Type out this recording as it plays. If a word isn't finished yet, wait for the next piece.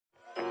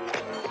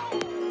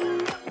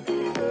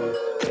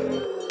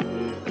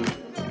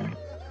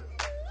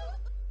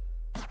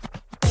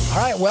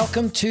right,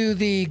 welcome to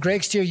the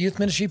Greg Stier Youth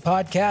Ministry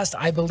Podcast.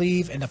 I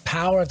believe in the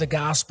power of the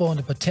gospel and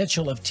the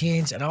potential of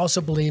teens, and I also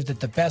believe that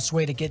the best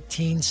way to get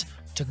teens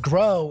to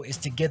grow is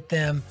to get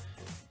them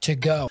to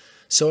go.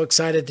 So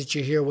excited that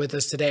you're here with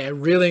us today. I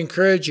really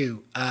encourage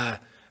you,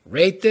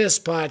 rate this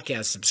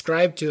podcast,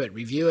 subscribe to it,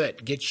 review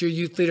it, get your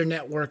youth leader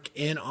network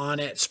in on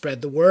it,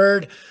 spread the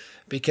word,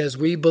 because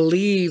we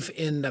believe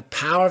in the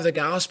power of the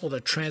gospel to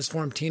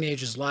transform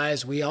teenagers'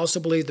 lives. We also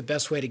believe the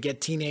best way to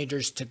get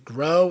teenagers to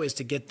grow is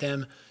to get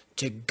them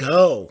to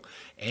go.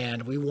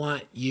 And we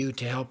want you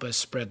to help us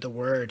spread the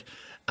word.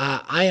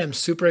 I am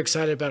super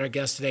excited about our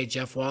guest today,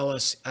 Jeff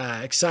Wallace.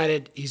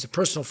 Excited. He's a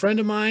personal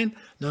friend of mine,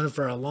 known him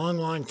for a long,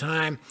 long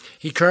time.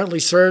 He currently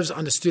serves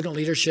on the Student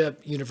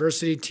Leadership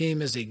University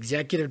team as the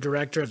executive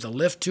director of the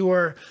Lift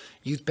Tour,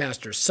 Youth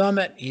Pastor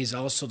Summit. He's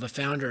also the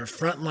founder of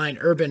Frontline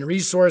Urban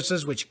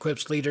Resources, which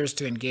equips leaders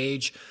to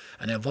engage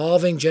an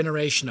evolving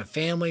generation of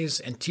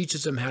families and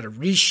teaches them how to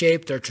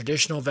reshape their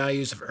traditional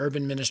values of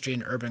urban ministry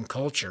and urban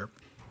culture.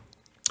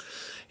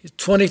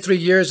 23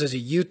 years as a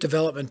youth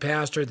development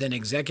pastor, then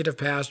executive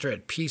pastor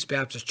at Peace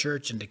Baptist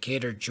Church in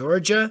Decatur,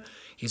 Georgia.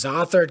 He's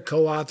authored,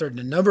 co-authored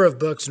a number of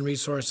books and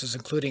resources,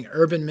 including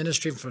Urban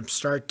Ministry from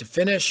Start to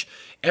Finish,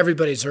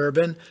 Everybody's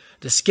Urban,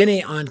 The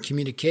Skinny on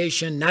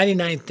Communication,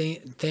 99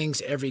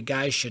 Things Every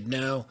Guy Should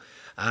Know.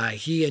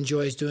 He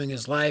enjoys doing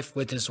his life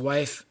with his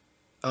wife.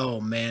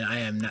 Oh, man, I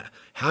am not.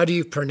 How do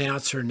you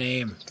pronounce her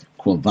name?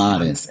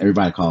 Quavadas.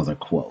 Everybody calls her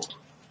Quo.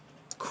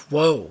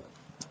 Quo.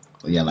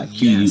 Yeah, like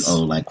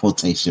Q-U-O, like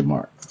quotation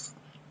marks.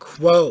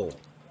 Quo.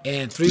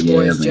 And three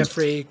boys, man.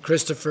 Jeffrey,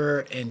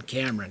 Christopher, and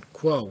Cameron.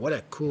 Quo. What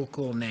a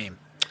cool name.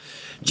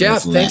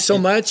 Jeff, thanks so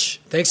much.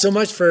 Thanks so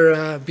much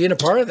for being a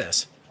part of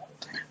this.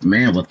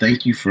 Man, well,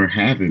 thank you for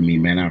having me,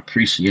 man. I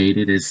appreciate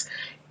it. It's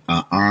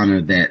an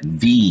honor that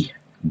the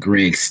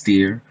Greg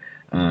Stier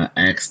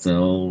asked the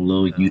old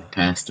little youth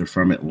pastor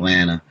from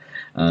Atlanta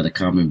to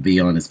come and be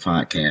on his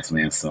podcast,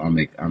 man. So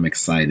I'm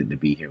excited to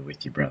be here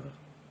with you, brother.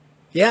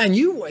 Yeah, and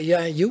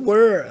you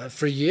were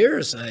for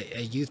years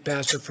a youth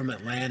pastor from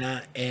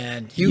Atlanta,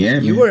 and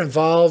you were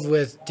involved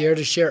with Dare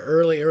to Share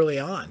early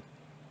on.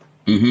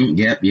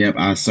 Yep.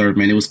 I served,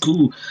 man. It was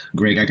cool,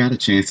 Greg. I got a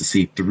chance to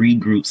see 3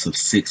 groups of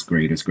 6th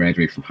graders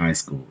graduate from high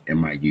school in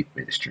my youth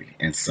ministry,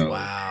 and so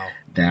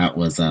that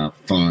was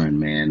fun,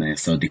 man. And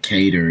so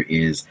Decatur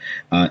is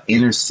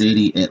inner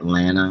city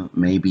Atlanta,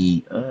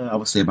 maybe I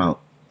would say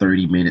about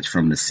 30 minutes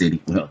from the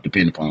city. Well,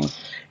 depending upon,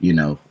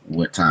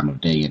 what time of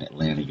day in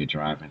Atlanta you're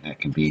driving, that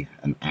can be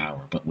an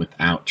hour, but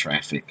without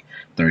traffic,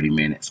 30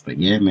 minutes. But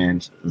yeah,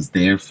 man, I was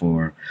there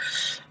for,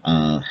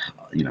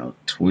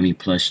 20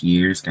 plus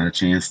years, got a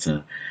chance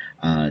to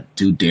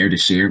do Dare to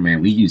Share,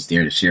 man. We use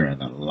Dare to Share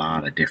in a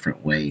lot of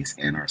different ways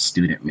in our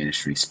student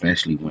ministry,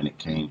 especially when it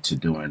came to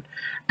doing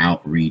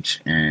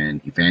outreach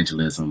and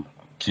evangelism,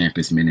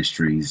 campus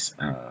ministries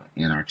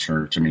in our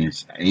church. I mean,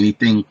 it's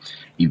anything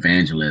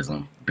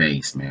evangelism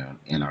based, man,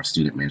 in our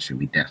student ministry,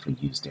 we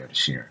definitely use Dare to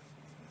Share.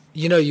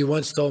 You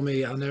once told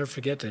me, I'll never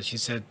forget this. You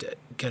said,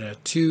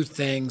 2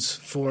 things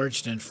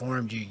forged and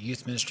formed your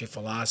youth ministry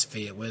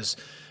philosophy. It was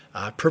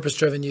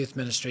Purpose-Driven Youth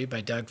Ministry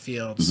by Doug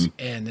Fields,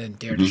 and then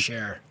Dare to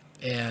Share.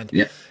 And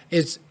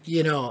it's,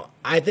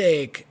 I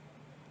think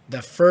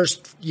the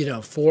first,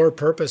 4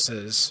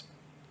 purposes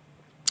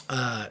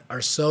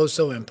are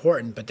so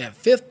important. But that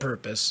 5th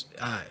purpose,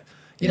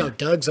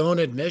 Doug's own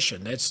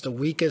admission, that's the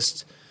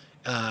weakest.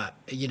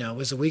 It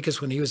was the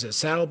weakest when he was at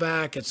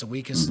Saddleback. It's the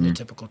weakest in a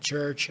typical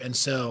church. And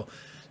so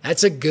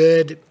that's a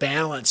good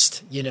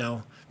balanced,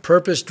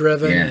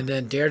 purpose-driven, and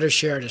then Dare to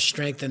Share to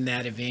strengthen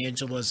that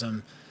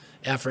evangelism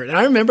effort. And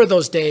I remember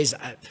those days.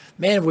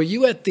 Man, were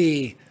you at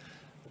the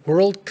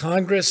World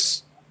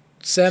Congress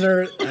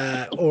Center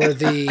or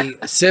the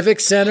Civic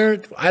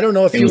Center? I don't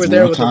know if you were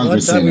there with the one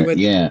time we went.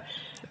 Yeah.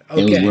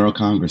 Okay. It was World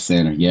Congress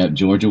Center. Yep,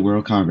 Georgia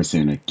World Congress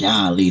Center.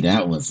 Golly,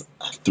 that's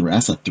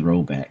a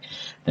throwback.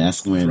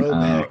 That's when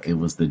it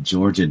was the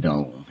Georgia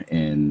Dome,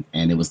 and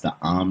it was the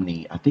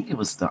Omni. I think it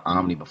was the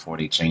Omni before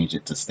they changed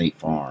it to State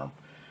Farm.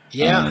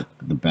 Yeah,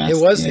 it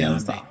was the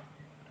Omni.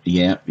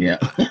 Yeah.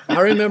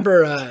 I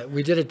remember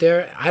we did it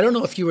there. I don't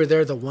know if you were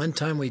there the one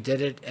time we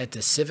did it at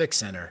the Civic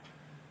Center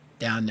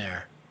down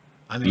there.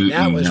 I mean,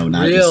 that was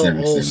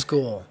real old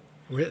school.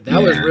 That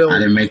was real. I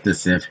didn't make the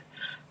Civic.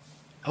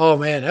 Oh,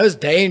 man, that was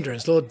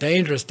dangerous. A little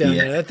dangerous down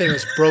there. That thing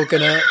was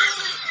broken up.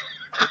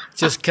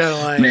 Just kind of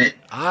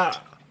like,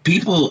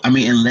 people, I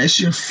mean, unless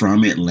you're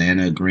from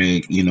Atlanta,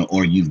 Greg,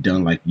 or you've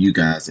done like you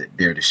guys at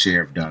Dare to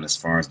Share have done as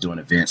far as doing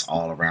events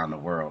all around the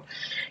world,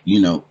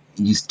 you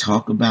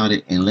talk about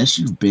it, unless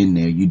you've been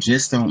there, you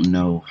just don't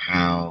know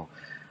how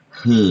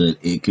hood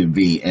it could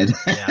be. And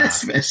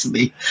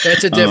especially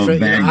that's a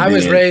different, I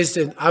was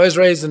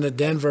raised in the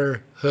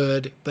Denver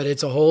hood, but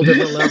it's a whole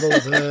different level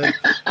of hood.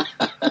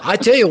 I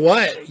tell you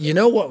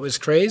what was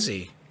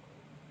crazy?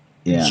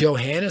 Yeah.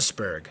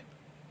 Johannesburg.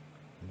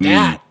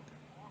 That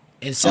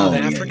in South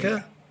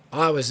Africa. Yeah.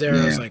 I was there.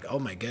 I was like, oh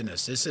my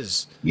goodness, this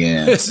is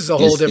a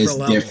whole different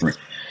level. Different.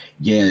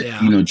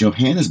 Yeah.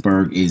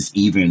 Johannesburg is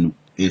even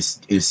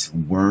it's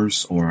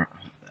worse, or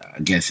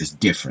guess it's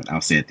different.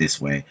 I'll say it this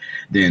way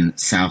than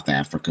South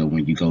Africa.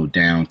 When you go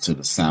down to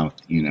the south,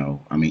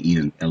 I mean,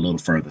 even a little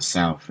further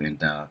south,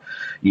 and it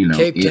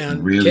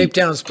really Cape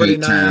Town's pretty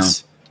Cape Town.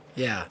 nice.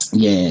 Yeah.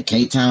 Yeah,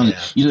 Cape Town.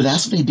 Yeah.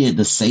 That's what they did.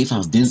 The Safe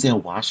House.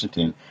 Denzel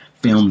Washington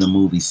filmed the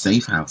movie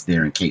Safe House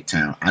there in Cape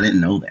Town. I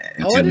didn't know that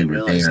Oh, I until we didn't were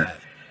realize there. that.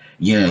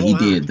 Yeah, Oh, he wow.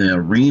 did.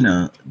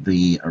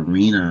 The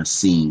arena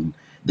scene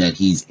that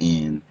he's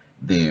in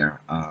there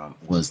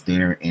was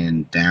there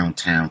in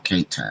downtown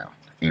Cape Town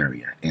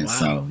area. And Wow.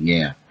 so,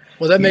 yeah.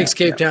 Well, that Yeah, makes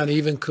Cape yeah. Town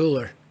even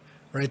cooler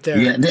right there.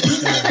 Yeah.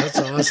 Yeah, that's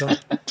awesome.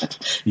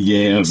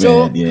 Yeah,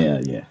 So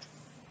man. Yeah.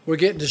 we're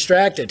getting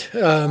distracted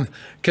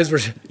because we're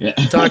Yeah.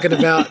 talking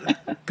about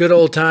good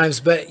old times.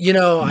 But, I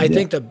Yeah.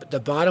 think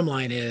the bottom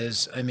line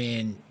is, I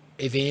mean,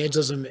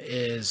 evangelism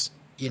is,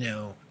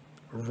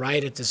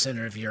 right at the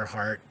center of your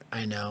heart,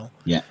 I know.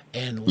 Yeah.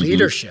 And Hmm.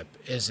 leadership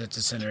is at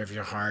the center of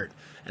your heart.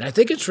 And I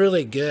think it's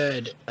really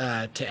good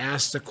to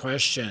ask the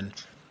question,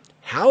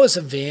 how is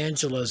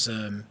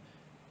evangelism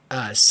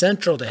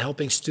central to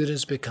helping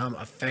students become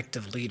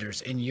effective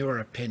leaders, in your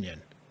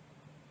opinion?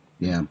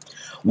 Yeah.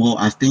 Well,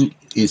 I think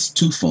it's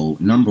twofold.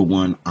 Number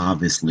one,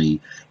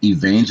 obviously,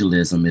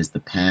 evangelism is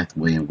the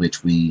pathway in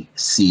which we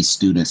see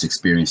students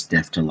experience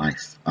death to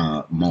life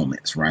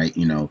moments, right?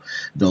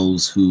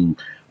 Those who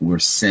were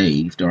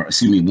saved, or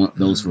excuse me,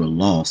 those Mm-hmm. who are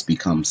lost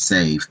become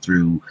saved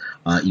through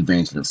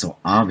evangelism. So,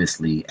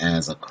 obviously,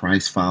 as a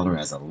Christ follower,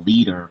 as a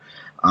leader,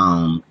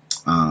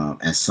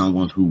 as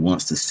someone who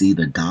wants to see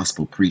the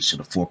gospel preached to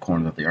the four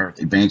corners of the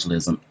earth,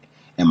 evangelism,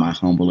 in my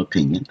humble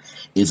opinion,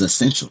 is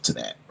essential to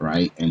that,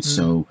 right? And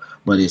so,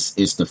 but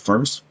it's the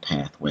first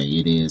pathway.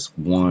 It is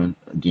one,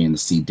 again, to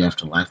see death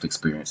to life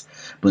experience,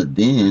 but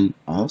then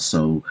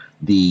also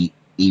the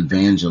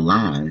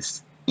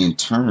evangelized in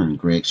turn,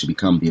 Greg, should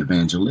become the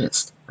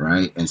evangelist,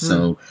 right? And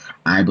so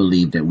I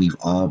believe that we've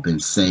all been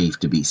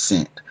saved to be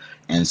sent.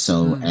 And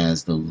so,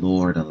 as the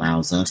Lord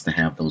allows us to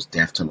have those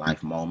death to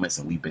life moments,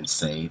 and we've been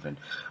saved, and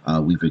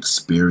we've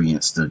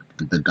experienced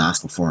the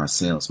gospel for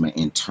ourselves, man,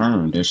 in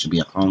turn, there should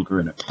be a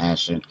hunger and a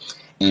passion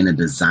and a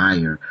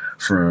desire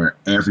for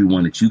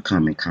everyone that you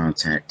come in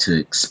contact to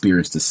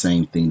experience the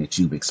same thing that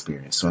you've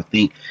experienced. So I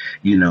think,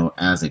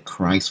 as a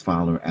Christ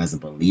follower, as a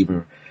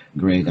believer,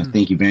 Greg, I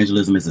think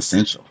evangelism is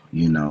essential,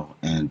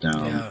 and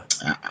Yeah.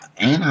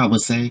 and I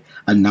would say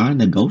a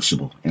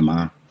non-negotiable in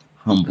my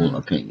humble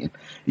opinion.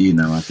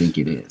 I think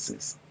it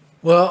is.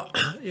 Well,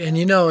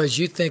 and as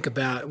you think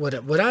about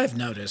what I've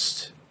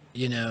noticed,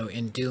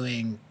 in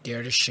doing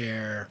Dare to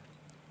Share,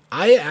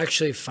 I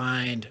actually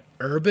find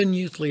urban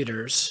youth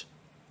leaders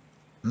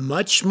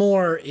much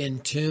more in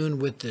tune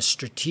with the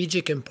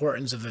strategic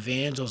importance of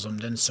evangelism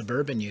than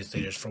suburban youth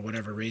leaders for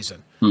whatever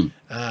reason.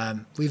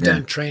 We've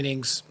done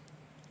trainings.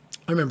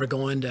 I remember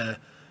going to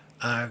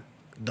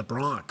the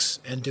Bronx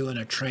and doing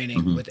a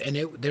training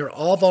they're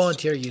all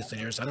volunteer youth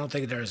leaders. I don't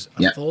think there's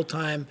a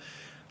full-time.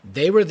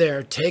 They were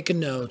there taking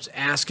notes,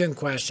 asking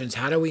questions.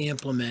 How do we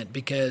implement?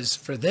 Because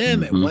for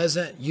them, it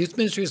wasn't, youth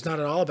ministry is not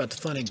at all about the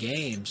fun and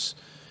games.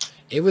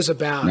 It was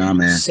about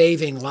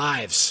saving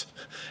lives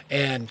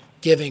and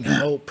giving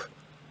hope.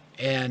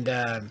 And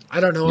I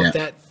don't know if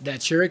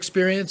that's your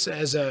experience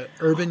as a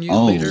urban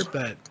youth leader,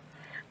 but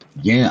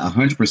yeah,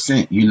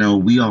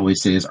 100%. We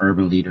always say as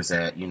urban leaders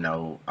that,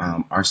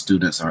 our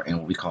students are in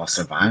what we call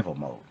survival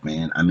mode,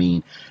 man. I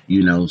mean,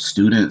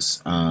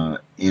 students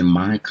in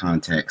my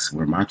context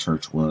where my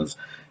church was,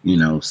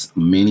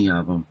 many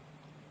of them,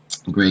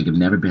 Greg, have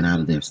never been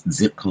out of their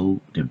zip code,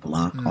 their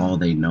block. All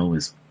they know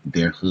is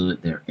their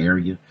hood, their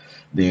area,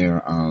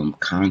 their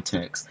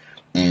context.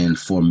 And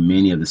for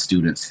many of the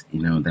students,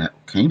 that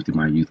came through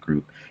my youth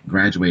group,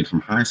 graduated from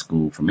high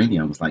school, for many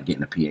of them, was like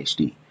getting a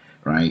PhD.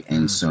 Right.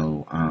 And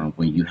so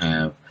when you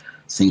have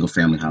single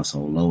family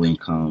household, low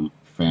income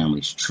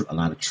families, a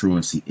lot of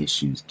truancy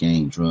issues,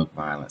 gang, drug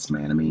violence,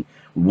 man. I mean,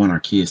 we want our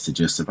kids to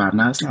just survive.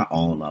 Now, it's not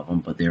all of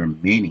them, but there are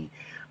many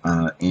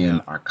in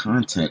our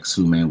context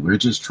who, man, we're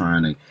just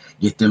trying to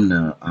get them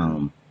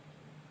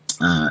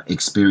to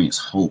experience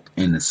hope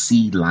and to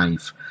see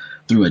life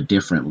through a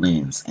different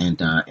lens.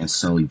 And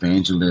so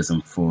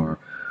evangelism for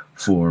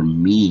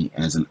me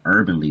as an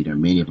urban leader,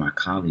 many of my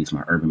colleagues,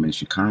 my urban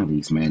ministry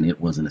colleagues, man, it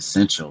was an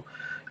essential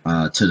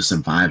to the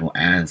survival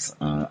as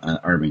an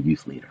urban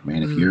youth leader,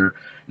 man. If you're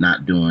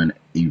not doing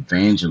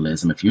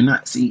evangelism,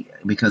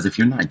 because if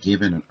you're not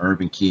giving an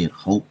urban kid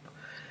hope,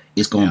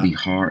 it's going to be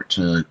hard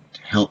to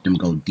help them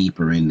go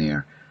deeper in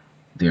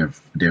their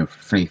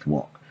faith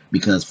walk.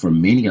 Because for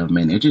many of them,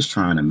 man, they're just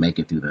trying to make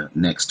it through the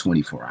next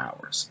 24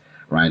 hours,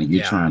 right? And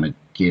you're trying to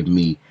give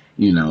me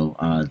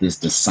this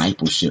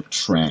discipleship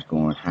track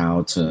on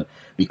how to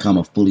become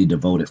a fully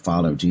devoted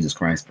follower of Jesus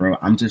Christ, bro.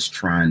 I'm just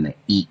trying to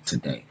eat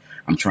today.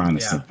 I'm trying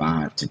to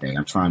survive today.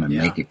 I'm trying to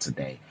make it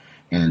today.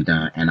 And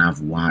I've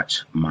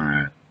watched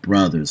my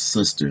brothers,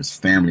 sisters,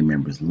 family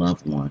members,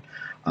 loved one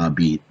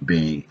be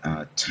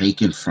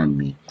taken from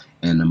me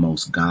in the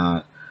most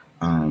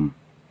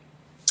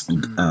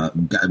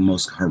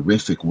most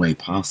horrific way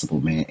possible,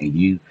 man. And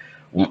you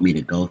want me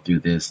to go through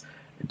this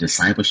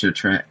discipleship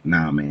track,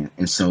 nah, man.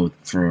 And so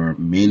for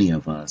many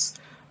of us,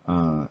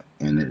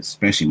 and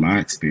especially my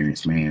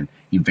experience, man,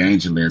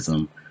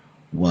 evangelism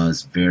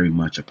was very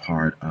much a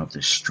part of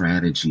the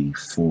strategy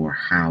for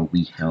how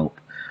we help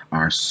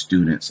our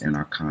students in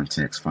our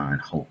context find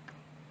hope.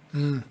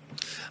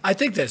 I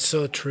think that's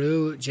so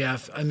true,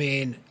 Jeff. I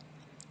mean,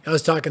 I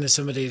was talking to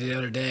somebody the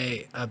other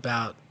day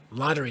about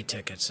lottery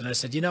tickets, and I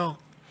said,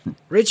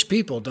 rich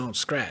people don't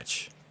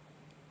scratch.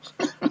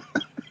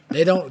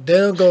 They don't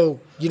go,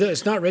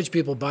 it's not rich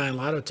people buying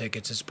lotto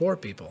tickets, it's poor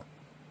people.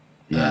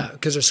 Yeah.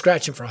 Because they're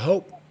scratching for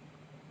hope.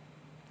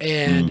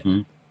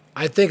 And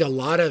I think a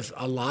lot of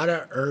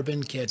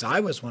urban kids, I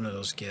was one of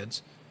those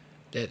kids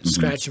that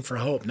scratching for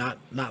hope, not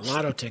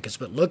lotto tickets,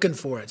 but looking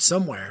for it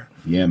somewhere.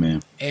 Yeah,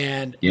 man.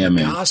 And the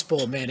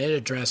gospel, man, it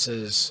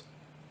addresses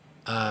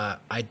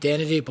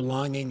identity,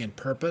 belonging, and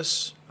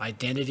purpose.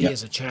 Identity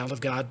as a child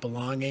of God,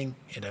 belonging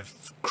in a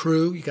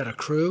crew. You got a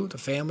crew, the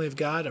family of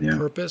God, a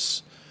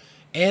purpose.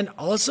 And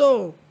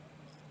also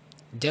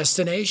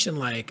destination,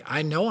 like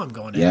I know I'm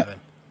going to heaven.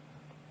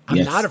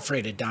 I'm not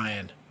afraid of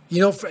dying.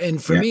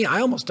 And for me, I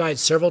almost died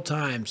several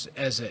times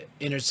as an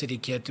inner city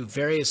kid through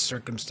various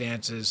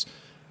circumstances.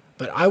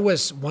 But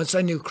once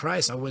I knew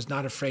Christ, I was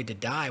not afraid to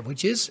die,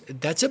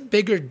 that's a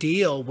bigger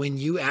deal when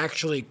you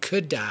actually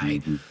could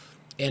die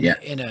in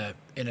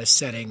a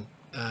setting,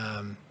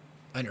 an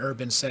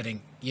urban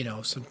setting,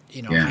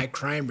 high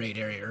crime rate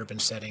area, urban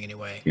setting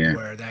anyway,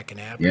 where that can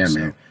happen. Yeah,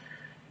 man.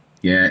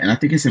 Yeah, and I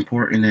think it's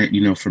important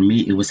that, for me,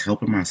 it was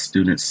helping my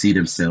students see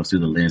themselves through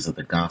the lens of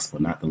the gospel,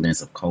 not the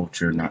lens of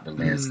culture, not the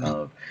lens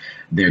of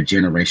their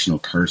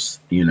generational curse,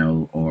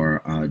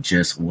 or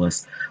just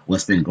what's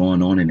been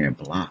going on in their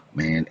block,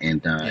 man.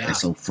 And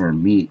so for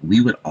me,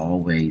 we would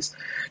always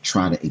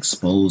try to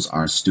expose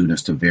our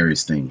students to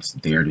various things.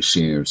 Dare to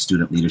Share,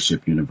 Student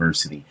Leadership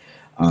University.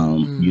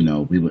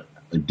 We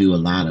would do a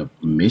lot of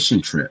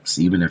mission trips,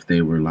 even if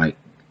they were like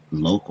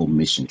local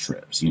mission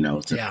trips,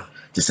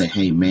 to say,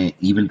 hey, man,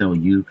 even though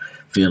you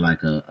feel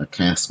like a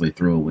castaway,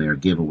 throwaway, or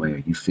giveaway, or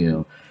you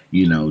feel,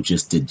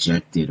 just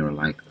dejected or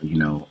like,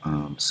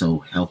 so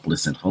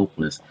helpless and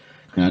hopeless,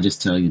 can I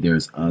just tell you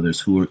there's others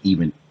who are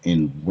even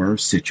in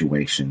worse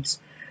situations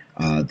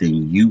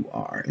than you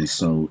are. And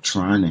so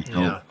trying to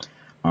help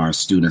our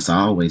students, I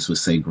always would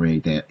say,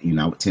 Greg, that,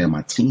 I would tell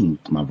my team,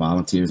 my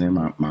volunteers and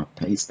my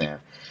paid staff,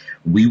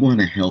 we want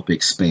to help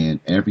expand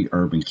every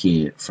urban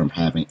kid from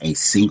having a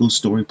single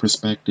story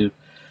perspective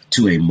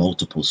to a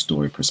multiple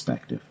story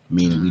perspective,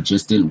 meaning we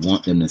just didn't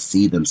want them to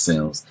see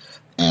themselves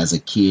as a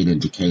kid in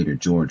Decatur,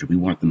 Georgia. We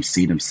want them to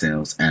see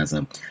themselves as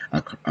a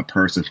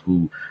person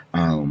who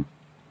the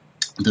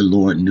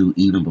Lord knew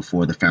even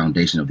before the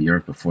foundation of the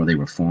earth, before they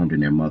were formed in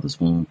their mother's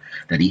womb,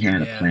 that he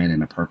had a plan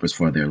and a purpose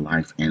for their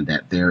life, and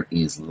that there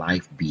is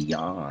life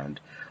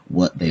beyond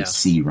what they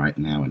see right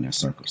now in their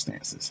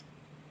circumstances.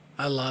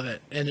 I love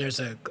it. And there's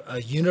a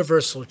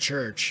universal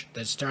church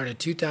that started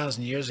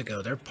 2,000 years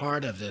ago. They're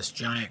part of this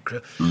giant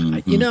crew.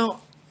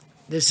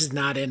 This is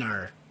not in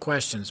our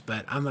questions,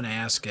 but I'm going to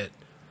ask it.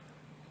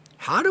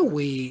 How do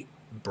we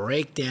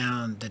break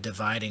down the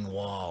dividing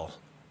wall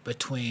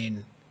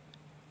between,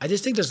 I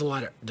just think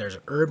there's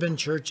urban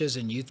churches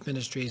and youth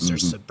ministries,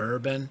 there's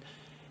suburban,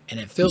 and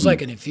it feels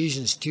like an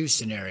Ephesians 2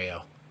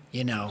 scenario,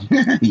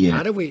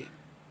 How do we,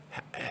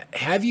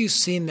 have you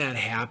seen that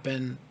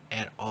happen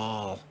at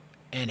all?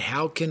 And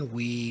how can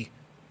we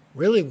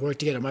really work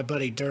together? My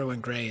buddy Derwin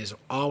Gray is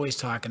always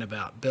talking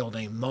about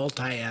building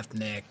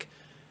multi-ethnic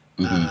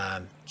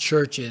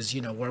churches,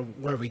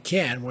 where we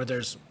can, where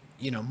there's,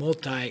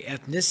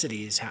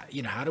 multi-ethnicities.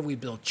 How do we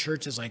build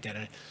churches like that?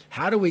 And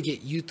how do we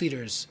get youth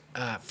leaders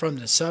from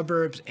the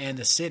suburbs and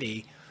the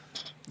city,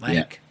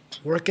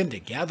 working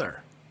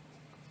together?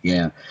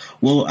 Yeah.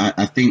 Well,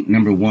 I think,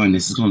 number one,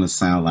 this is going to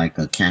sound like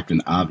a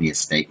Captain Obvious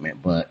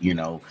statement, but,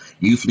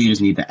 youth leaders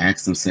need to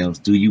ask themselves,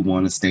 do you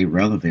want to stay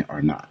relevant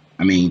or not?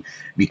 I mean,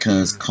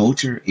 because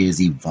culture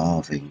is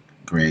evolving,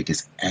 Greg,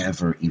 it's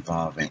ever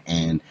evolving.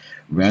 And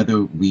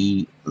whether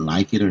we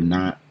like it or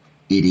not,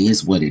 it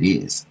is what it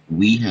is.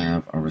 We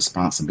have a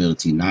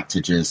responsibility not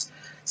to just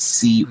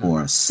see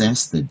or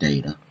assess the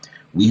data.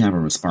 We have a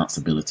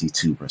responsibility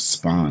to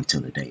respond to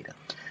the data.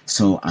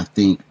 So I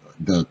think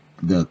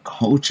the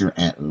culture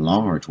at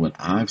large, what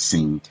I've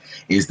seen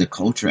is the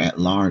culture at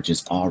large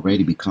has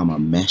already become a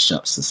mesh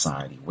up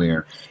society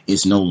where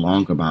it's no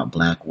longer about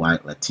Black,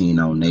 white,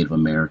 Latino, Native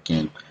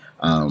American,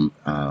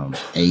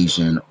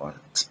 Asian,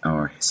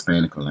 or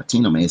Hispanic or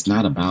Latino. Man, it's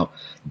not about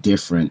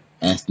different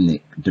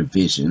ethnic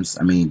divisions.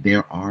 I mean,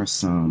 there are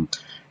some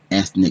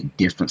ethnic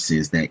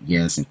differences that,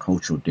 yes, and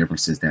cultural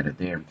differences that are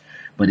there,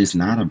 but it's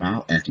not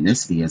about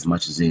ethnicity as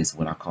much as it is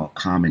what I call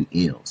common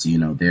ills.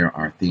 There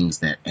are things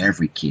that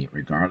every kid,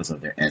 regardless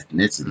of their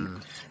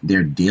ethnicity,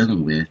 they're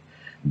dealing with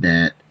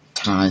that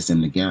ties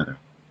them together.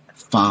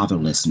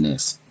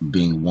 Fatherlessness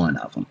being one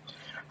of them.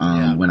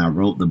 When I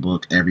wrote the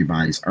book,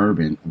 Everybody's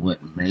Urban,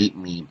 what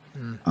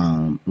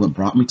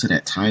brought me to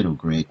that title,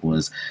 Greg,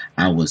 was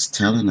I was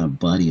telling a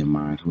buddy of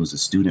mine who was a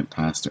student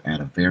pastor at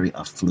a very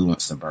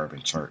affluent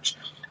suburban church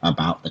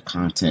about the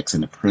context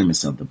and the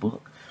premise of the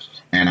book.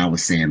 And I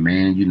was saying,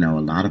 man, a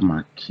lot of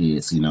my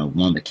kids, one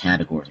of the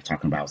categories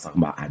I was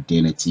talking about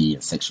identity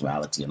and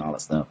sexuality and all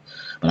that stuff.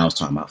 But I was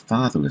talking about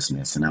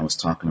fatherlessness, and I was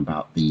talking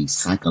about the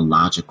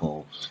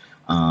psychological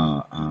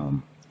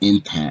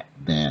impact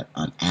that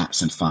an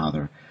absent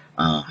father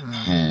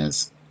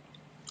has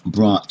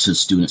brought to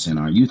students in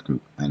our youth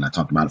group. And I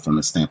talked about it from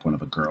the standpoint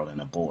of a girl and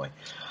a boy.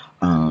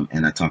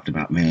 And I talked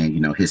about, man,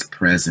 his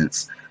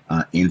presence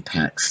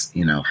impacts,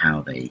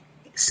 how they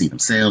see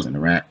themselves,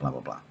 interact, blah,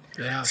 blah, blah.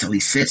 Yeah. So he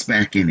sits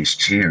back in his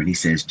chair and he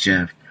says,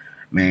 Jeff,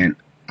 man,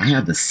 I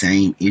have the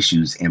same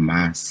issues in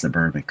my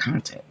suburban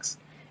context.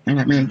 And I'm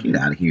like, man, get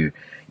out of here.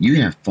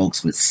 You have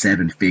folks with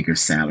 7-figure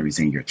salaries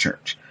in your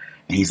church.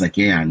 And he's like,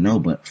 yeah, I know,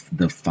 but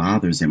the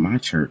fathers in my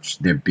church,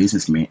 they're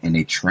businessmen and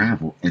they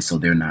travel. And so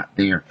they're not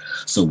there.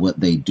 So what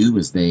they do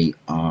is they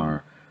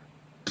are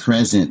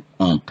present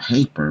on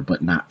paper,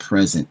 but not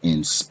present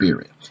in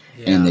spirit.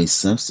 Yeah. And they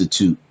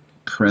substitute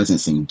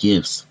presence and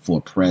gifts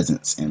for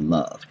presence and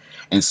love.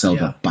 And so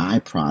the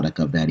byproduct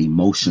of that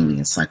emotionally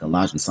and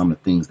psychologically, some of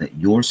the things that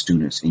your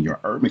students in your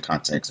urban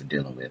context are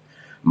dealing with,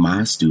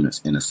 my students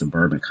in a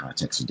suburban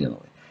context are dealing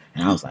with.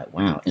 And I was like,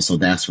 wow. And so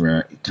that's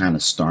where it kind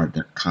of started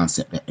the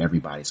concept that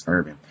everybody's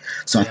urban.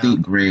 So I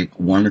think, Greg,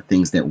 one of the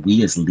things that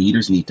we as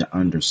leaders need to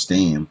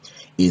understand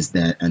is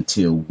that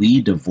until we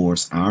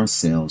divorce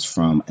ourselves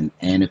from an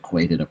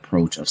antiquated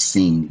approach of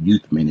seeing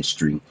youth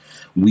ministry,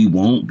 we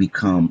won't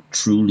become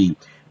truly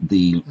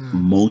the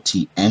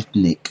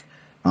multi-ethnic,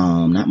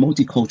 not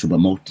multicultural, but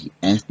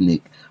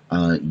multi-ethnic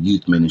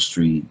youth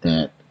ministry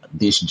that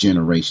this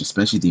generation,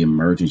 especially the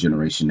emerging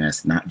generation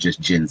that's not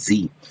just Gen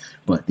Z,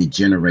 but the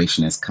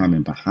generation that's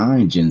coming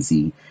behind Gen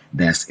Z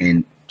that's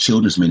in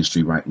children's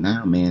ministry right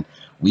now, man,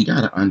 we got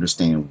to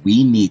understand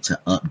we need to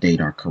update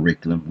our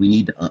curriculum. We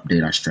need to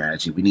update our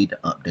strategy. We need to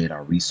update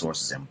our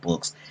resources and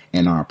books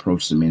and our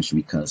approach to ministry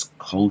because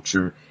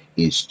culture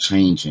is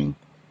changing.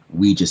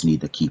 We just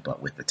need to keep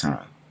up with the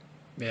time.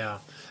 Yeah,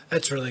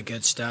 that's really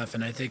good stuff.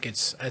 And I think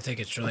it's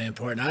really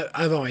important.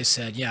 I've always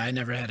said, I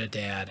never had a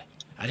dad.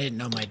 I didn't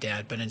know my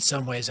dad, but in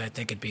some ways I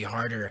think it'd be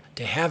harder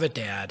to have a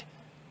dad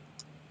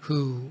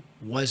who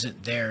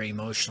wasn't there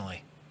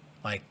emotionally,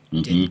 like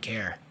didn't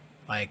care.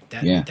 Like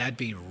that that'd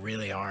be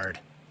really hard,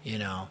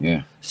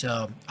 Yeah.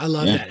 So I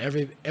love that.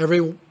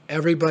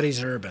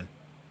 Everybody's urban.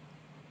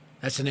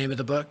 That's the name of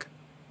the book?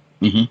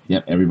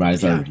 Yep,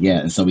 everybody's urban. Yeah.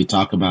 And so we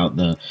talk about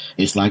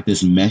it's like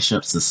this mesh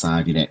up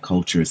society that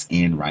culture is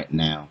in right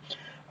now.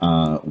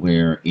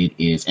 Where it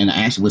is. And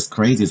actually what's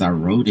crazy is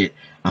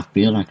I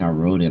feel like I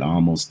wrote it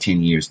almost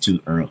 10 years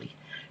too early.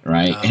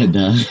 Right. Oh. And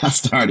I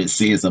started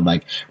seeing something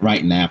like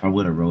right now, if I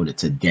would have wrote it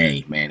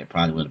today, man, it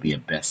probably would be a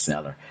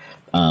bestseller.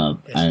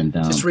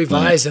 Just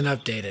revise and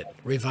update it.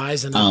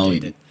 Revise and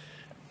update it.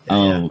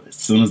 As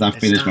soon as I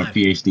finish my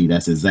PhD,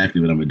 that's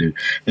exactly what I'm going to do.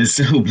 And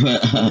so,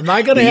 am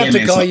I going to have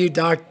to call you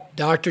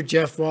Dr.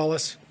 Jeff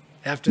Wallace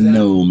after that?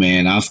 No,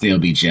 man, I'll still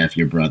be Jeff,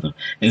 your brother.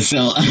 And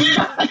so,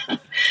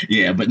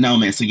 but no,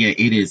 man. So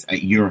it is,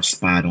 you're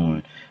spot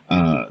on,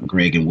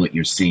 Greg, and what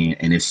you're seeing.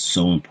 And it's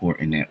so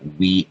important that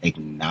we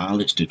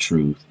acknowledge the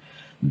truth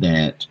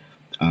that,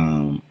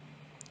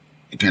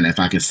 if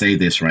I can say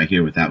this right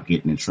here without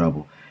getting in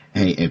trouble.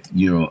 Hey,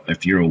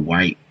 if you're a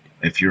white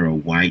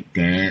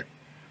dad,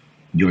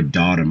 your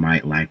daughter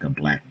might like a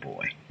black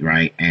boy,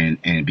 right?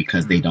 And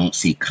because they don't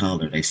see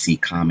color, they see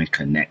common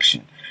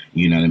connection.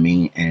 You know what I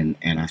mean? And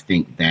I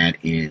think that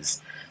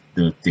is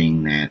the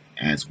thing that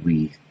as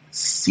we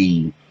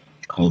see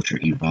culture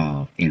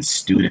evolve in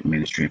student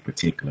ministry in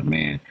particular,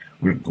 man,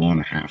 we're going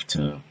to have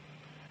to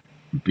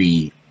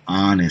be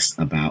honest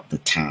about the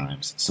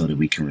times so that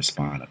we can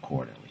respond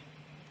accordingly.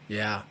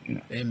 Yeah.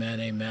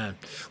 Amen.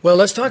 Well,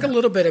 let's talk a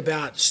little bit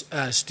about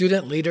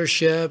student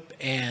leadership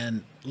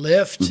and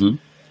Lift.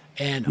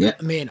 And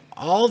I mean,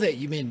 all that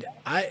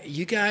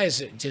you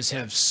guys just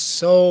have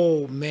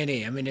so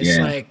many. I mean, it's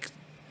like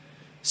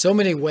so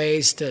many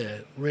ways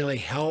to really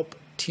help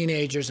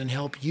teenagers and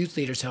help youth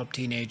leaders help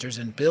teenagers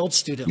and build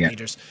student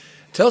leaders.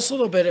 Tell us a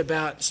little bit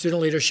about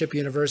Student Leadership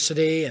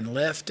University and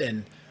Lift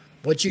and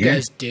what you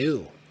guys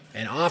do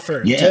and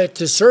offer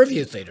to serve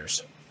youth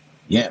leaders.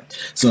 Yeah.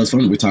 So it's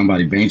funny, we're talking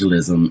about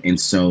evangelism. And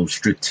so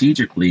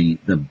strategically,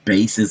 the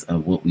basis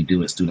of what we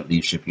do at Student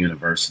Leadership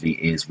University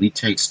is we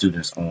take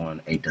students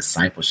on a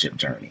discipleship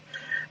journey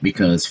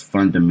because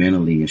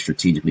fundamentally and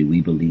strategically,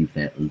 we believe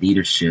that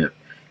leadership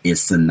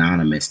is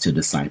synonymous to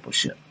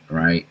discipleship,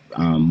 right?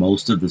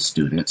 Most of the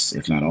students,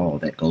 if not all,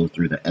 that go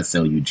through the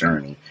SLU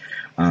journey,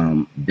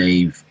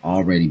 they've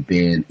already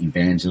been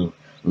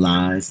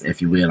evangelized,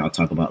 if you will. I'll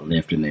talk about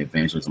Lift and the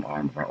evangelism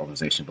arm of our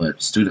organization.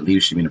 But Student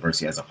Leadership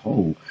University as a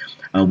whole,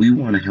 we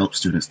want to help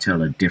students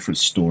tell a different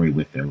story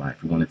with their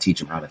life. We want to teach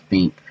them how to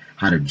think,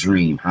 how to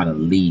dream, how to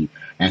lead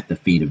at the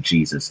feet of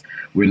Jesus.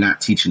 We're not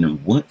teaching them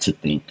what to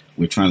think.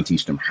 We're trying to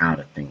teach them how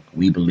to think.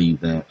 We believe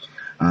that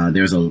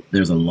There's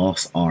a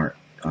lost art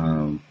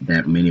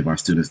that many of our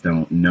students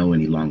don't know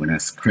any longer, and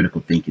that's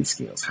critical thinking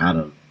skills, how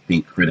to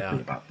think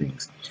critically about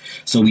things.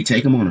 So we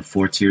take them on a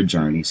 4-tier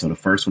journey. So the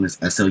first one is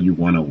SLU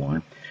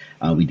 101.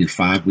 We do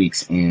 5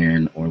 weeks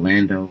in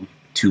Orlando,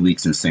 2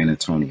 weeks in San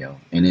Antonio,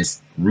 and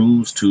it's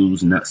rules,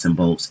 tools, nuts and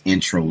bolts,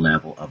 intro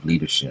level of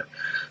leadership.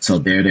 So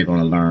there, they're going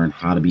to learn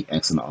how to be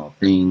excellent in all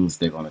things.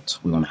 We're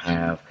going to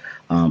have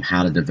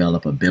how to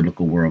develop a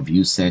biblical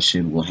worldview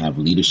session. We'll have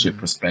leadership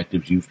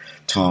perspectives. You've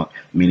taught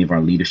many of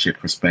our leadership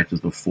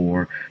perspectives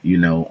before,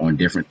 on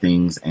different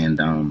things, and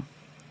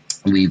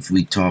we're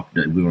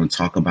going to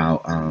talk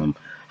about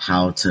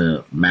how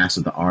to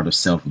master the art of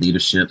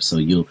self-leadership. So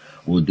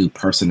we'll do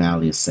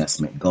personality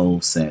assessment,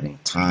 goal setting,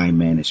 time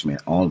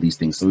management, all these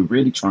things. So we're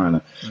really trying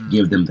to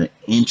give them the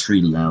entry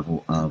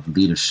level of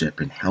leadership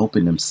and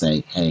helping them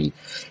say, hey,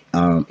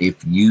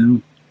 if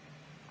you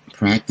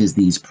practice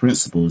these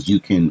principles,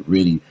 you can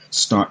really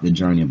start the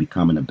journey of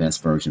becoming the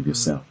best version of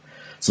yourself.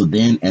 So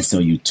then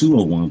SLU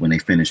 201, when they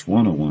finish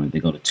 101, they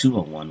go to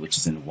 201, which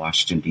is in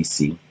Washington,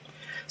 D.C.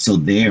 So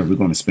there, we're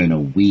going to spend a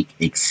week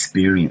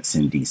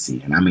experiencing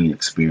DC, and I mean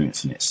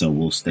experiencing it. So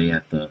we'll stay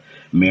at the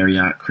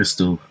Marriott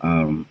Crystal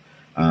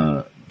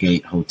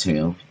Gate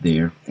Hotel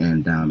there,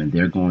 and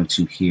they're going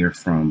to hear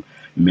from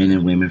men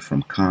and women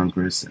from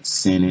Congress and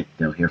Senate.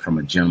 They'll hear from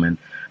a gentleman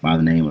by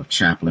the name of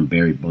Chaplain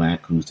Barry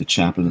Black, who's the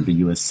chaplain of the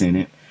U.S.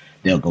 Senate.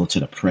 They'll go to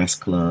the press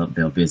club.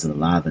 They'll visit a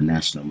lot of the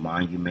national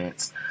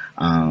monuments.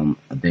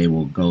 They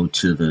will go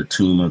to the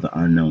Tomb of the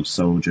Unknown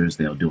Soldiers.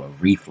 They'll do a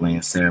wreath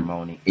laying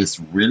ceremony. It's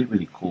really,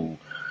 really cool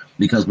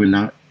because we're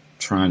not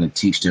trying to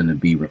teach them to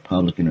be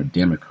Republican or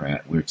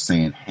Democrat. We're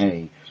saying,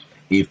 hey,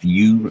 if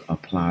you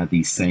apply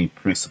these same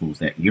principles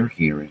that you're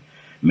hearing,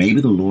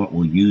 maybe the Lord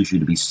will use you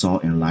to be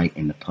salt and light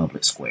in the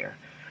public square.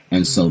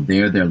 And so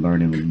they're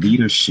learning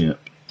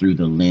leadership through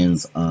the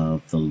lens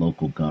of the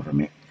local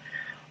government.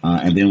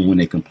 And then when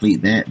they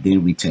complete that,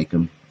 then we take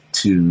them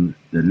to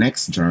the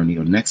next journey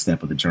or next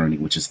step of the journey,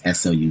 which is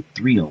SLU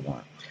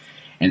 301.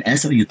 And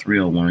SLU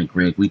 301,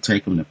 Greg, we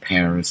take them to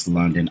Paris,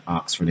 London,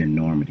 Oxford, and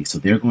Normandy. So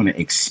they're going to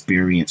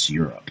experience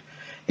Europe.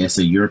 It's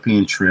a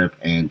European trip,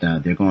 and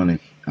they're going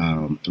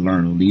to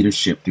learn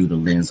leadership through the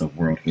lens of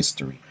world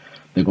history.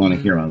 They're going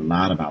to hear a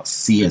lot about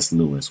C.S.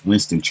 Lewis,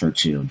 Winston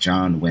Churchill,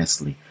 John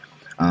Wesley.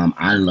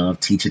 I love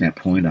teaching at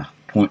Point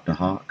de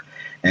Hoc.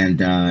 And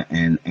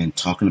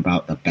talking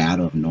about the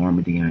Battle of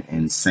Normandy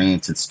and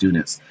saying to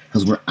students,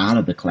 because we're out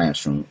of the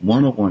classroom,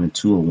 101 and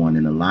 201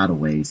 in a lot of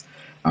ways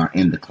are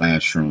in the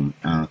classroom.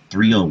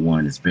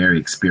 301 is very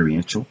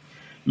experiential,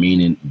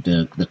 meaning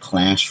the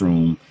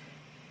classroom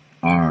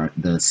are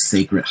the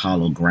sacred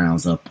hollow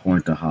grounds of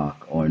Point de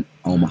Hoc or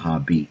Omaha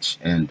Beach.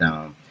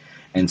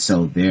 And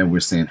so there we're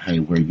saying, hey,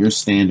 where you're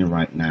standing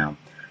right now,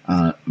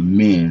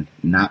 men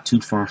not too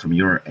far from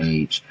your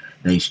age,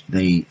 they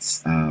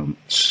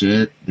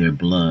shed their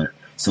blood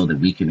so that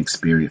we can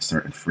experience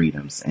certain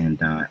freedoms, and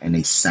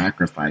they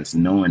sacrificed,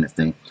 knowing that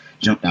they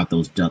jumped out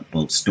those duck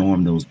boats,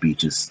 stormed those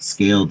beaches,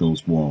 scaled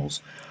those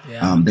walls.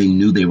 Yeah. They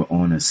knew they were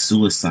on a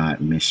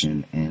suicide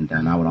mission, and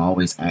I would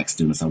always ask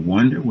students, I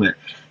wonder what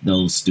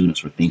those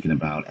students were thinking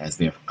about as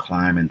they're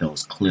climbing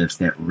those cliffs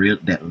that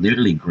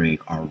literally,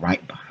 Greg, are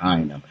right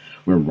behind them.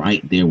 We're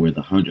right there where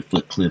the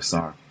 100-foot cliffs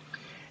are.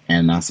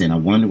 And I said, I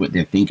wonder what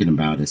they're thinking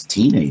about as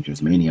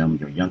teenagers. Many of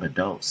them are young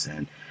adults,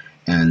 and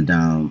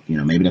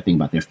maybe they're thinking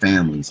about their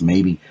families.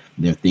 Maybe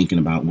they're thinking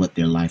about what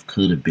their life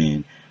could have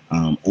been,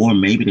 or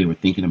maybe they were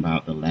thinking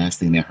about the last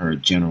thing they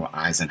heard General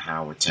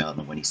Eisenhower tell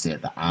them when he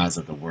said, "The eyes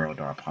of the world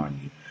are upon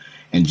you."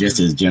 And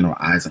just as General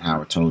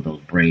Eisenhower told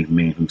those brave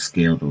men who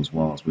scaled those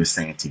walls, we're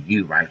saying to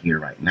you right here,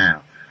 right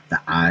now,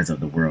 the eyes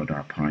of the world are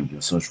upon you.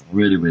 So it's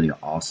really, really an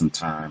awesome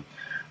time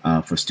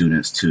for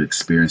students to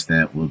experience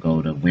that. We'll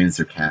go to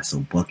Windsor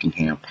Castle,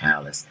 Buckingham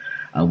Palace.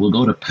 We'll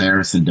go to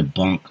Paris and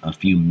debunk a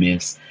few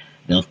myths.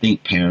 They'll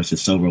think Paris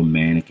is so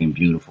romantic and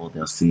beautiful.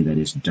 They'll see that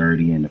it's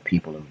dirty and the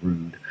people are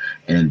rude.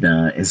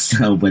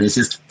 But it's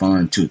just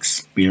fun to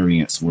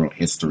experience world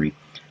history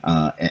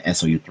at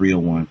SLU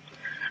 301.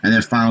 And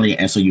then finally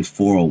at SLU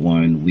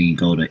 401, we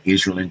go to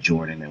Israel and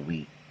Jordan,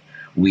 and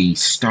we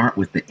start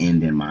with the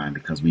end in mind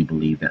because we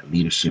believe that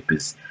leadership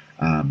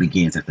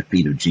begins at the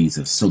feet of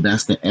Jesus. So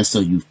that's the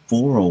SLU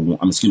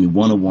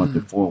 101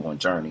 to 401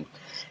 journey.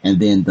 And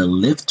then the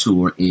lift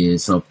tour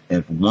is, so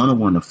if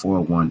 101 to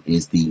 401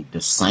 is the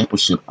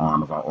discipleship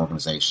arm of our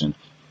organization,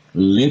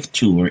 lift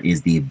tour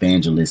is the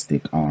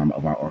evangelistic arm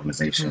of our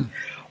organization,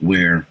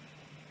 where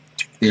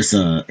it's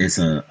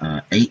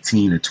a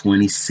 18 to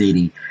 20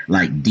 city,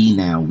 like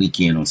D-Now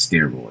weekend on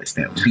steroids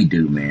that we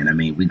do, man. I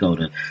mean, we go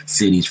to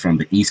cities from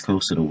the East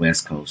Coast to the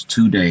West Coast,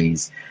 2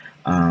 days.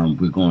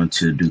 We're going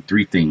to do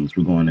 3 things.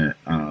 We're going to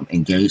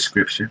engage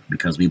scripture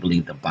because we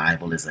believe the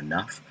Bible is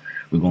enough.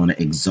 We're going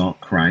to exalt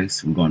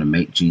Christ. We're going to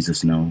make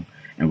Jesus known.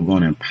 And we're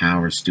going to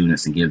empower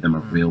students and give them a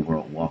real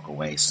world walk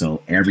away.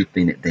 So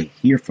everything that they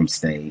hear from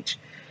stage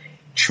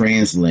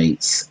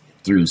translates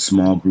through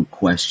small group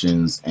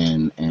questions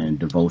and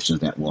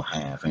devotions that we'll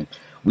have. And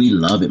we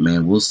love it,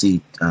 man. We'll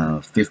see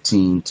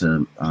 15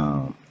 to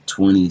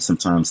 20,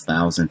 sometimes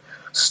 1,000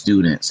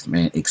 students,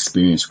 man,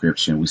 experience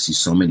scripture. We see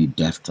so many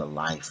death to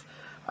life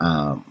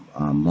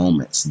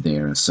moments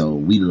there. And so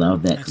we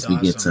love that because we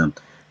get to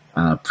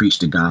preach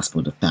the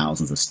gospel to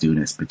thousands of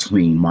students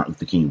between Martin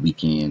Luther King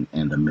weekend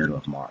and the middle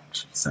of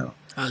March. So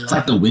it's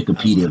like the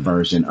Wikipedia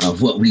version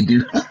of what we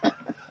do.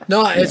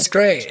 No, it's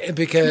great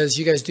because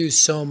you guys do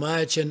so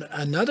much. And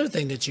another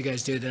thing that you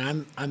guys do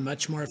that I'm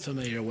much more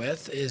familiar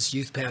with is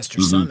Youth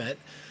Pastor Summit,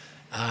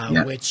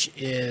 which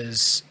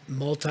is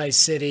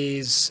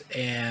multi-cities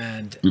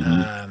and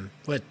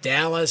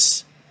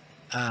Dallas,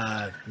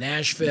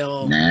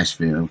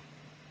 Nashville,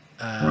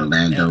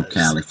 Orlando,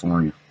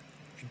 California.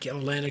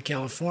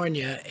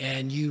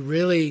 And you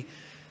really,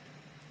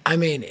 I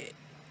mean,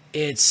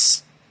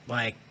 it's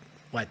like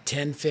what,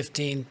 $10,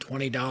 $15,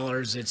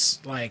 $20.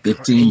 It's like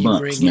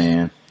 $15,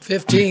 man.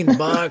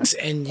 $15,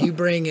 and you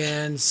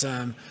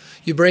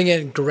bring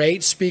in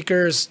great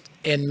speakers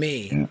and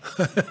me. And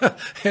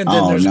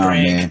then there's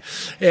Greg. Man.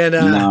 And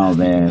no,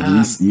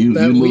 man. You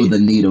move the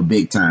needle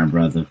big time,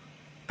 brother.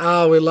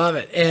 Oh, we love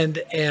it. And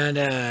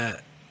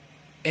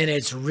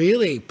it's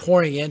really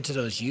pouring into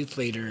those youth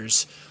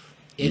leaders.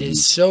 It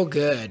is so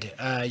good.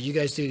 You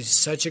guys do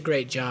such a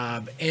great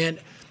job. And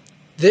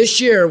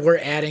this year we're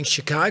adding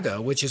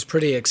Chicago, which is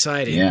pretty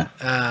exciting. Yeah.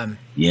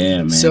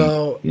 Man.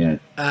 So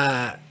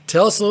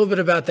tell us a little bit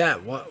about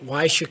that.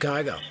 Why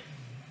Chicago?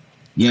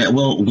 Yeah,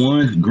 well,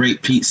 one,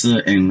 great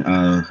pizza and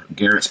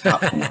Garrett's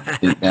popcorn.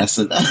 That's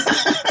it.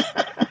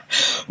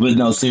 But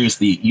no,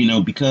 seriously,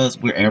 because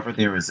wherever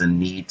there is a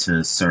need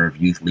to serve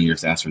youth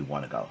leaders, that's where we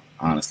want to go.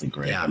 Honestly,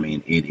 Greg. Yeah. I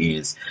mean, it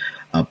is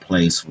a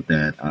place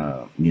that,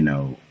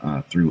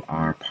 through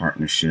our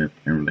partnership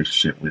and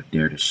relationship with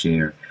Dare to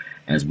Share,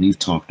 as we've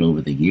talked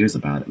over the years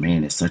about it,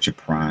 man, it's such a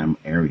prime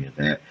area,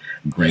 that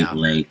Great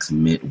Lakes,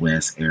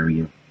 Midwest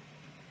area.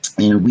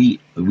 And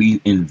we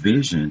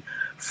envision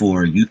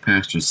for Youth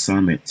Pastor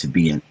Summit to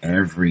be in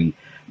every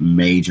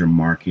major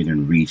market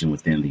and region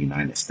within the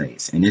United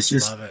States. And it's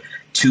just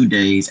 2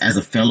 days. As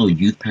a fellow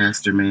youth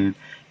pastor, man,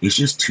 it's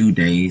just 2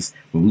 days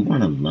where we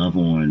want to love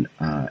on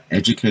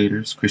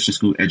educators, Christian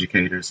school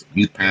educators,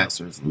 youth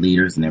pastors,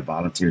 leaders, and their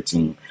volunteer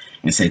team,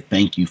 and say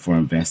thank you for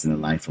investing in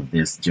the life of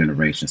this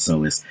generation.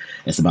 So it's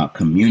about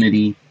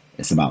community,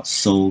 it's about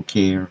soul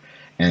care,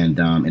 and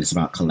it's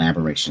about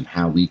collaboration,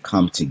 how we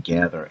come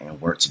together and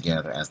work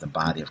together as the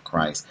body of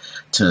Christ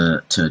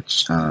to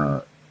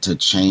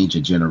change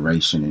a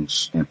generation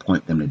and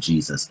point them to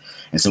Jesus.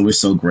 And so we're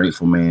so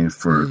grateful, man,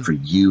 for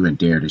you and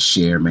Dare to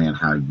Share, man,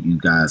 how you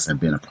guys have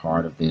been a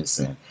part of this.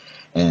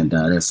 And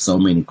there's so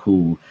many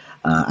cool,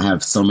 I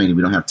have so many,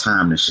 we don't have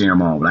time to share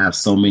them all, but I have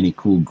so many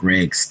cool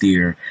Greg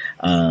Stier,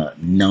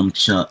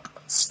 nunchuck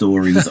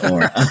stories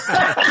or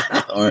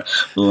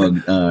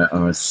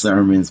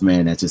sermons,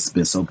 man, that's just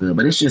been so good.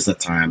 But it's just a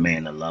time,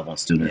 man, to love on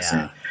students.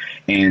 And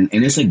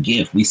it's a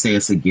gift. We say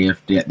it's a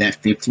gift. That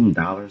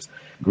 $15,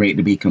 great,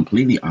 to be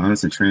completely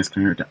honest and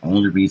transparent. The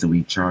only reason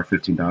we charge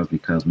 $15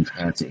 because we've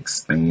had to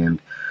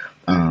expand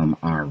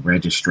our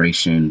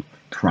registration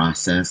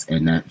process,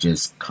 and that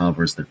just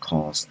covers the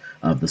cost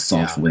of the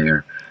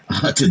software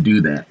to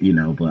do that,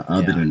 but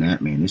other than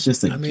that, man, it's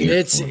just a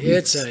gift.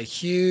 It's a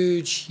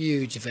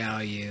huge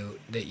value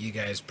that you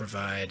guys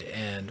provide,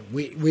 and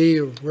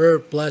we're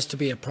blessed to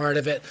be a part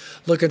of it.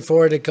 Looking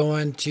forward to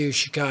going to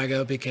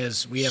Chicago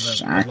because we have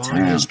a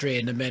long history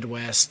in the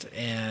Midwest,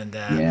 and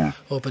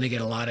hoping to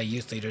get a lot of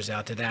youth leaders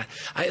out to that.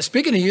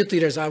 Speaking of youth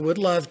leaders, I would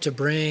love to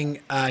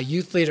bring a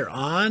youth leader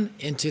on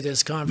into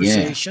this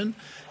conversation.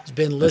 He's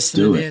been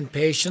listening in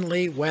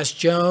patiently. Wes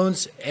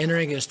Jones,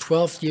 entering his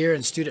 12th year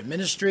in student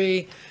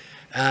ministry,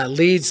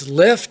 leads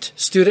Lift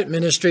Student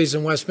Ministries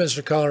in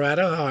Westminster,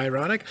 Colorado. How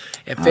ironic.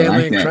 And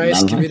Family in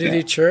Christ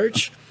Community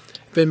Church.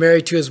 Been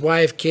married to his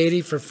wife,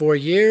 Katie, for 4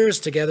 years.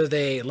 Together,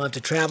 they love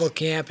to travel,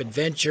 camp,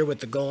 adventure with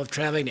the goal of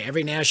traveling to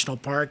every national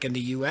park in the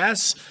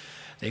U.S.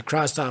 They've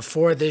crossed off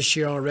 4 this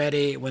year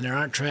already. When they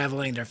aren't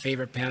traveling, their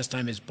favorite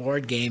pastime is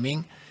board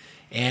gaming.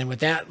 And with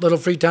that little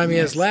free time he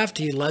has left,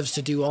 he loves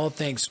to do all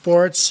things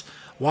sports,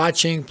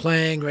 watching,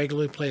 playing,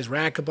 regularly plays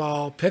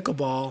racquetball,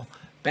 pickleball,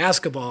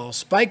 basketball,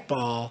 spike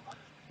ball,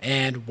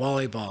 and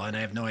volleyball. And I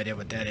have no idea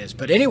what that is.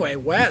 But anyway,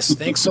 Wes,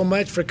 thanks so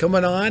much for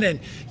coming on. And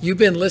you've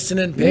been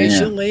listening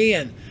patiently.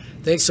 And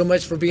thanks so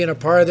much for being a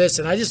part of this.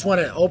 And I just want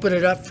to open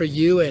it up for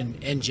you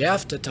and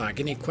Jeff to talk.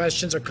 Any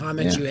questions or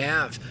comments you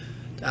have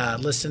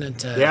listening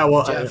to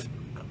Jeff?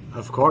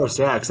 Of course,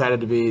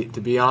 excited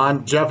to be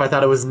on. Jeff, I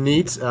thought it was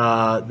neat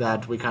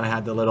that we kind of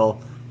had the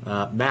little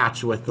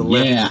match with the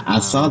lift. Yeah,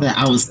 I saw that.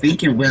 I was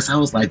thinking, Wes, I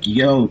was like,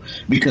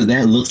 because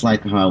that looks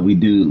like how we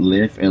do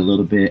lift a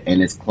little bit,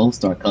 and it's close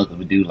to our color.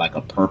 We do like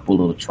a purple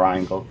little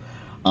triangle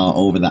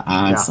over the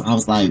eyes. Yeah. So I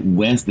was like,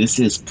 Wes, this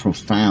is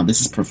profound.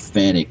 This is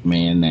prophetic,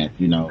 man, that,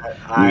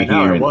 I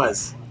know, it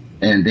was.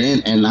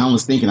 And I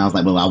was thinking, I was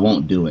like, well, I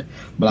won't do it.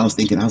 But I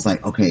was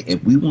like, okay,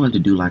 if we wanted to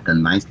do like a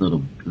nice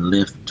little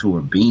lift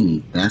tour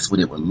beanie, that's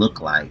what it would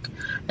look like.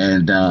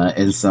 And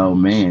so,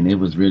 man, it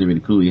was really,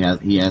 really cool. He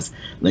has,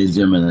 ladies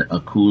and gentlemen, a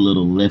cool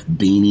little lift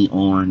beanie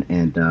on,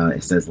 and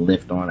it says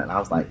lift on it. And I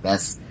was like,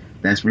 that's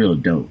that's real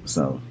dope.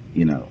 So,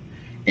 you know,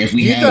 if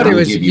we you had, thought I it would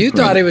was, give you you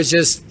credit. thought it was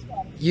just,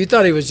 you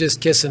thought he was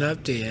just kissing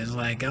up to you. And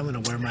like, I'm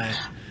going to wear my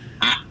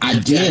I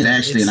life did jacket.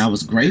 actually, and I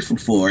was grateful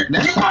for it.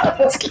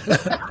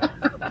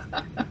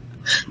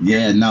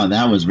 Yeah, no,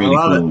 that was really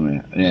cool,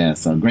 man. Yeah,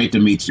 so great to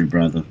meet you,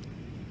 brother.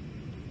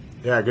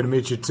 Yeah, good to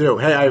meet you too.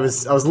 Hey, I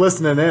was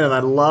listening in, and I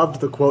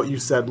loved the quote you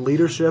said.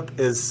 Leadership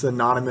is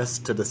synonymous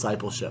to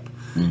discipleship.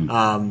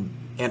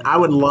 And I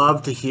would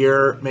love to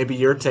hear maybe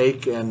your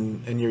take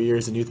in your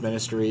years in youth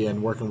ministry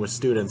and working with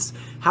students.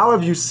 How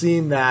have you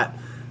seen that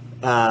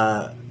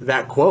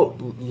that quote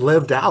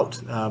lived out?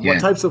 What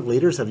types of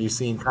leaders have you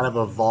seen kind of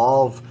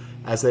evolve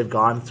as they've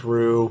gone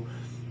through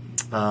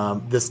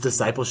this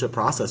discipleship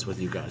process with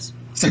you guys?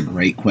 It's a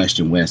great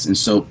question, Wes. And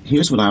so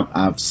here's what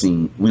I've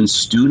seen. When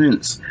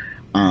students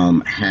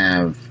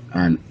have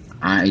an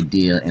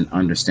idea and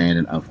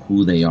understanding of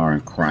who they are in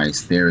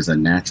Christ, there is a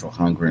natural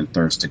hunger and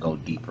thirst to go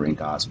deeper in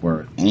God's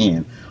word,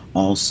 and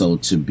also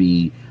to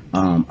be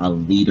a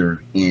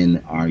leader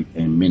in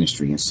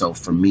ministry. And so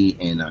for me,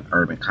 in an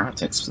urban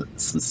context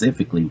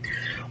specifically,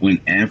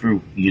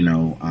 whenever, you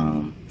know,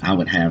 I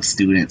would have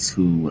students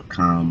who would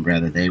come,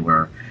 whether they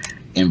were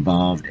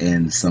involved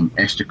in some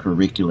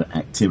extracurricular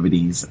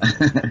activities,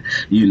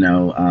 you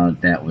know,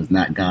 that was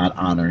not God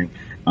honoring,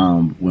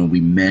 when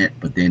we met,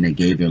 but then they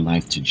gave their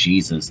life to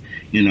Jesus.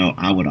 You know,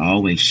 I would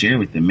always share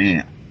with them,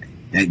 man,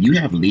 that you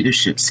have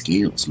leadership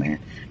skills, man.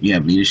 You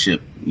have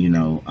leadership, you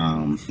know,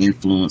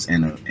 influence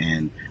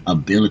and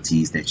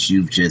abilities that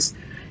you've just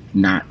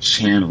not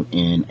channeled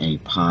in a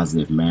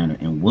positive manner.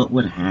 And what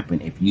would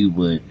happen if you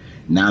would,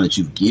 now that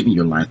you've given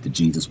your life to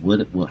Jesus,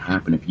 what will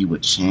happen if you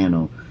would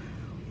channel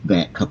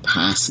that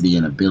capacity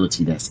and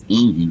ability that's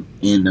in you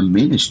in the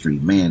ministry?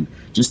 Man,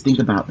 just think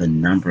about the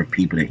number of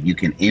people that you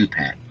can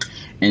impact.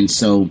 And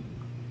so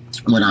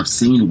what I've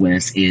seen,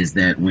 Wes, is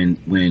that when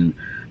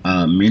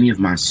many of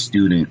my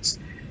students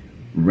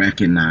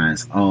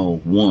recognize, oh,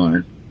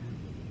 one,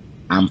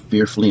 I'm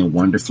fearfully and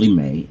wonderfully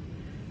made,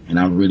 and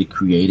I'm really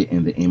created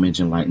in the image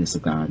and likeness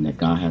of God, and that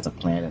God has a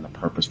plan and a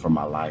purpose for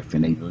my life,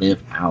 and they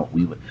live out,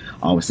 we would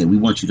always say, we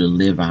want you to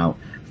live out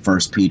 1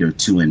 Peter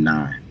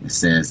 2:9. It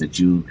says that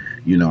you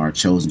know, are a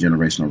chosen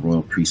generation, a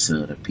royal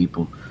priesthood, of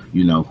people,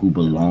 you know, who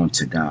belong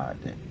to God.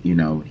 That, you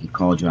know, he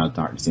called you out of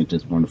darkness into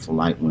this wonderful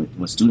light.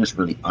 When students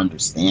really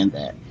understand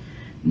that,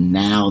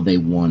 now they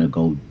want to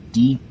go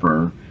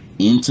deeper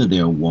into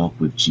their walk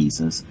with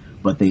Jesus,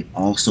 but they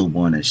also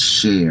want to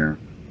share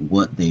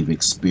what they've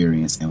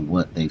experienced and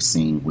what they've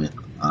seen with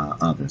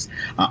others.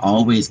 I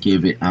always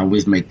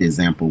make the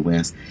example,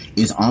 Wes.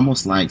 It's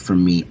almost like, for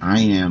me, I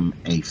am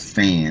a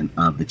fan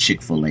of the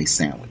Chick-fil-A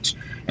sandwich.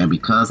 And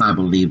because I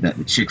believe that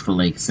the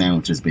Chick-fil-A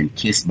sandwich has been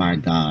kissed by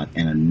God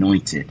and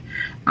anointed,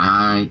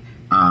 I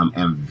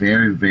am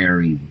very,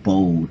 very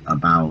bold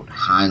about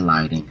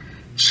highlighting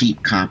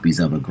cheap copies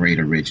of a great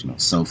original.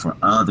 So for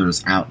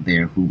others out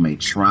there who may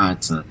try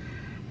to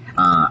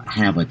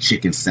have a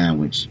chicken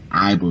sandwich,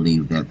 I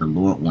believe that the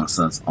Lord wants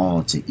us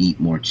all to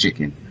eat more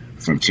chicken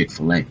from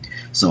Chick-fil-A.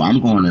 So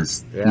I'm going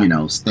to, you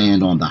know,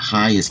 stand on the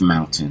highest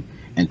mountain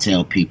and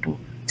tell people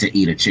to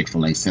eat a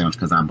Chick-fil-A sandwich,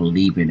 because I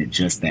believe in it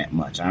just that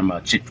much. I'm a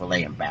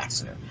Chick-fil-A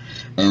ambassador.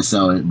 And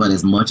so, but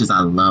as much as I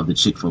love the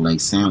Chick-fil-A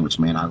sandwich,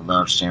 man, I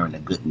love sharing the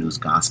good news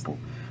gospel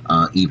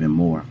even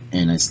more.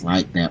 And it's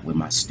like that with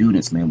my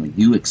students, man. When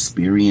you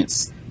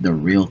experience the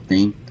real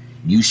thing,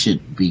 you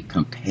should be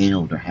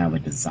compelled or have a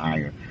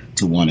desire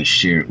to want to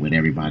share it with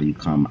everybody you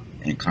come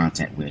in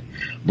contact with.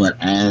 But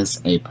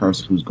as a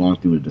person who's going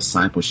through a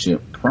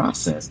discipleship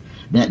process,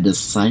 that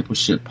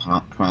discipleship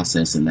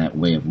process, in that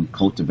way of we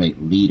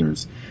cultivate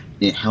leaders,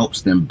 it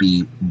helps them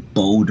be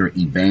bolder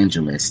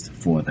evangelists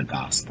for the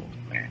gospel.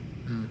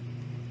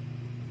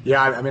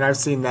 Yeah, I mean, I've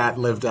seen that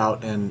lived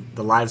out in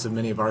the lives of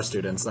many of our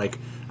students. Like,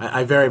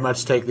 I very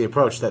much take the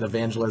approach that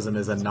evangelism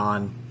is a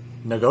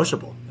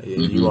non-negotiable.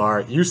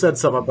 You said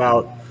something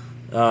about,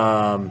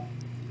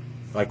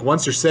 like,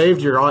 once you're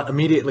saved, you're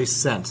immediately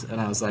sent. And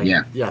I was like,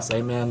 yes,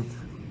 amen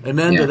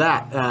to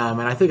that.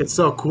 And I think it's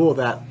so cool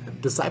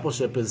that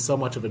discipleship is so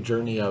much of a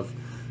journey of,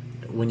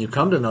 when you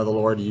come to know the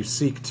Lord, you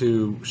seek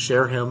to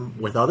share him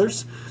with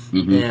others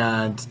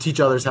and teach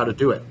others how to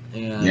do it.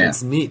 And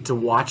it's neat to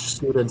watch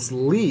students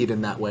lead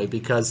in that way,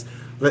 because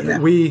though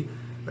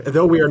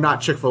we are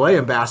not Chick-fil-A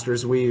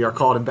ambassadors, we are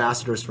called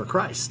ambassadors for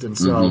Christ. And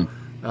so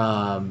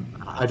I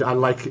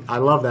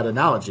love that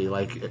analogy.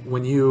 Like,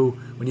 when you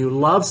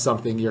love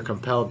something, you're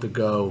compelled to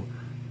go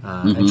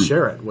and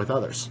share it with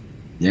others.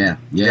 Yeah,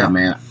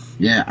 man.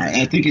 Yeah,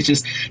 I think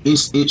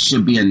it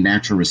should be a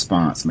natural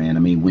response, man.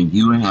 I mean, when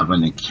you have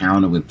an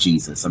encounter with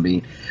Jesus, I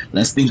mean,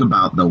 let's think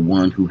about the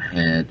one who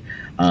had,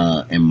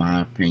 in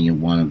my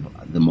opinion, one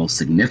of the most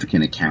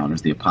significant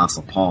encounters, the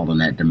Apostle Paul, in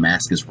that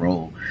Damascus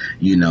Road,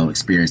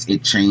 experience.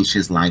 It changed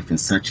his life in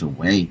such a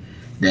way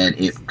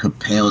that it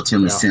compelled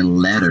him to send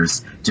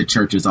letters to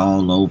churches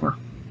all over.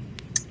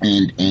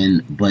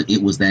 But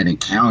it was that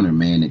encounter,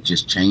 man, that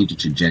just changed the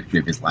trajectory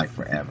of his life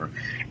forever.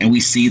 And we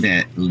see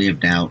that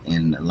lived out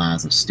in the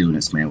lives of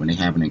students, man. When they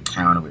have an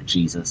encounter with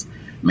Jesus,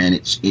 man,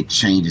 it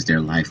changes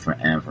their life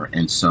forever.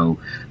 And so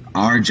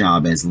our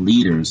job as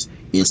leaders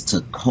is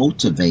to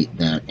cultivate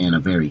that in a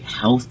very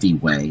healthy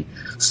way,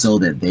 so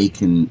that they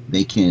can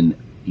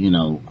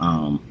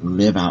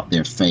live out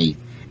their faith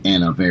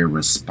in a very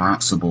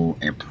responsible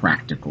and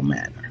practical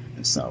manner.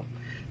 And so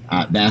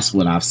that's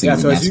what I've seen. Yeah,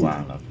 so and that's why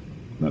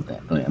I love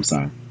that. Go ahead. I'm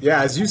sorry.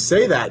 Yeah, as you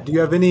say that, do you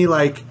have any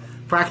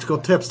practical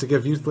tips to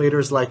give youth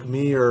leaders like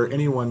me or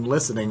anyone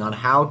listening on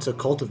how to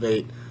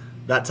cultivate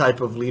that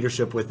type of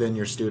leadership within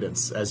your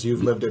students as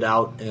you've lived it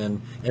out in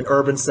an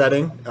urban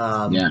setting?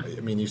 I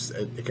mean,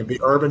 it can be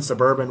urban,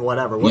 suburban,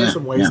 whatever. What are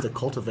some ways to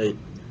cultivate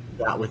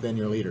that within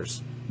your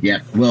leaders? Yeah,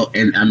 well,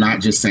 and I'm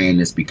not just saying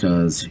this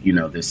because,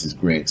 this is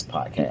Greg's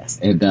podcast,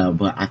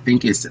 but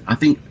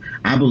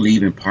I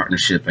believe in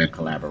partnership and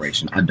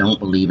collaboration. I don't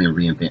believe in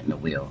reinventing the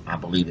wheel. I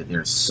believe that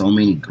there's so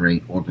many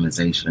great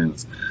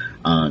organizations,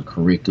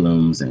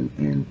 curriculums,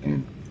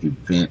 and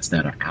events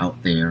that are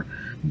out there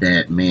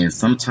that, man,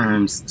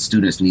 sometimes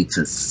students need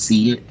to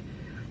see it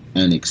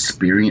and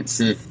experience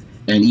it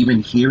and even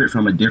hear it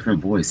from a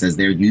different voice. As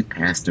their youth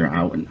pastor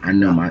out, and I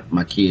know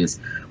my kids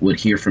would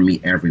hear from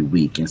me every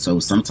week. And so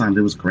sometimes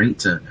it was great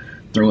to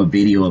throw a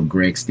video of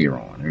Greg Stier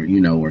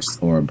on,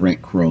 or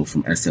Brent Crow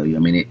from SLU. I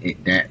mean,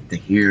 that to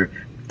hear,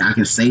 I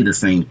can say the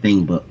same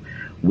thing, but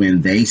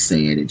when they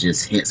say it, it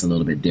just hits a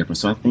little bit different.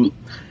 So I think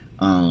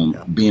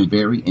being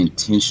very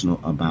intentional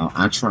about,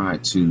 I try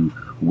to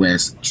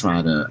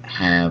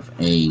have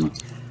a,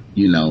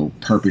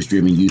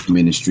 purpose-driven youth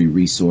ministry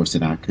resource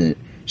that I could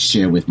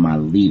share with my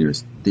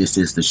leaders. This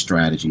is the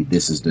strategy.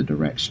 This is the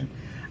direction.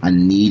 I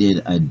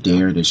needed a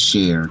dare to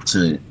share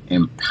to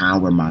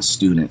empower my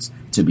students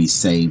to be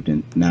saved,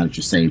 and now that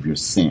you're saved, you're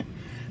sent.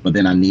 But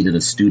then I needed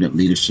a student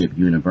leadership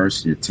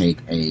university to take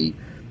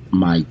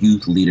my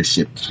youth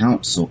leadership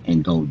council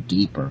and go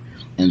deeper.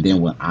 And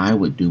then what I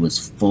would do is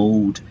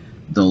fold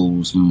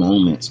those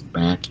moments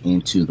back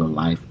into the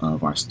life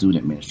of our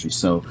student ministry.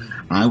 So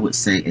I would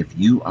say, if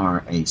you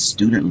are a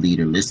student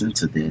leader, listen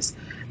to this,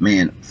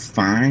 man,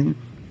 find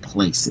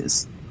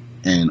places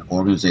and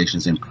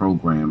organizations and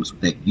programs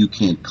that you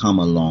can come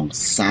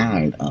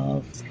alongside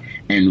of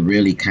and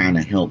really kind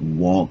of help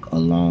walk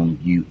along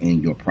you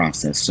in your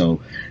process.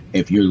 So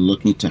if you're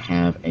looking to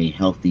have a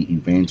healthy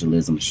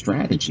evangelism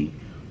strategy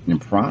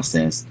and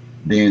process,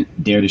 then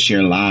Dare to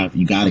Share Live,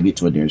 you got to get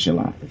to a Dare to Share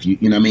Live. If you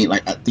know what I mean? I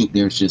think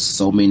there's just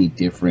so many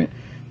different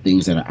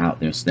things that are out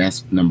there. So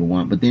that's number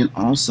one. But then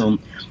also,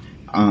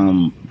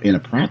 in a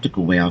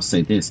practical way, I'll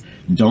say this: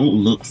 don't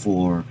look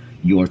for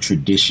your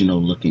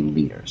traditional looking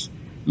leaders.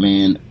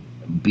 Man,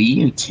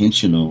 be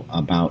intentional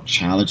about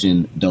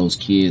challenging those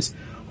kids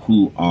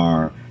who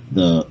are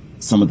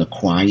some of the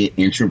quiet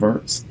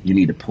introverts. You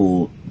need to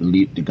pull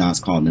the God's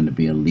calling them to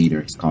be a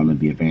leader. He's calling them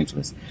to be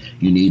evangelists.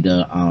 You need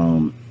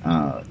to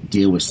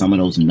deal with some of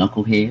those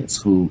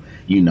knuckleheads who,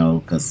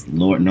 because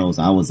Lord knows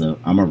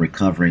I'm a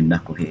recovering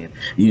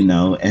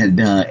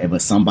knucklehead,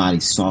 but somebody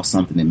saw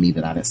something in me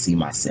that I didn't see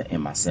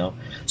in myself.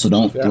 So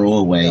don't throw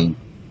away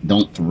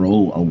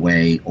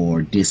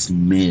or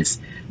dismiss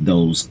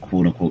those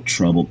quote unquote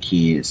troubled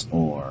kids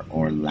or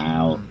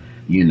loud,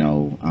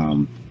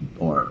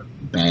 or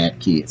bad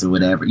kids or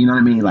whatever, you know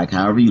what I mean? Like,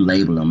 however you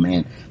label them,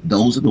 man,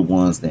 those are the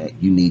ones that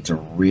you need to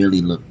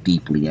really look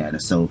deeply at.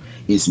 And so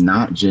it's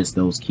not just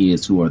those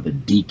kids who are the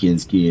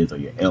deacons kids or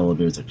your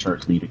elders or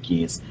church leader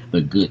kids,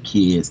 the good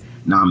kids.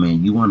 Nah,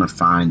 man, you want to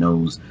find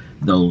those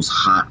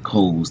hot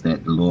coals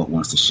that the Lord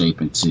wants to shape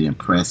into and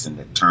press and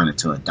to turn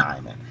into a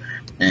diamond.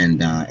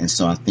 And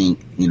so I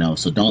think,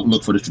 so don't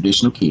look for the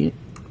traditional kid,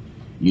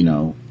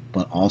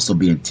 but also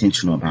be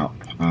intentional about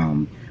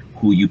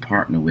who you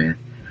partner with.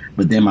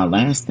 But then my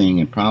last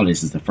thing, and probably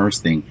this is the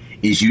first thing,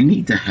 is you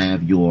need to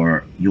have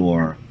your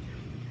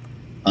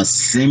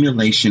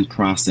assimilation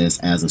process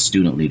as a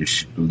student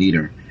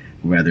leader,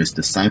 whether it's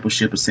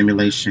discipleship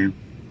assimilation,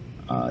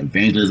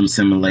 evangelism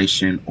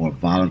assimilation, or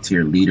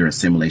volunteer leader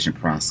assimilation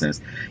process.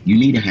 You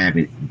need to have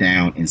it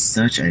down in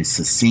such a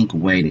succinct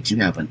way that you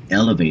have an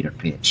elevator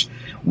pitch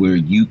where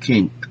you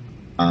can,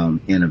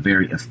 in a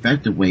very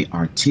effective way,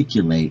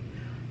 articulate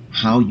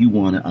how you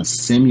want to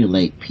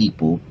assimilate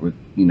people,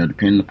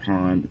 depending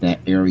upon that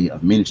area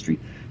of ministry,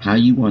 how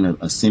you want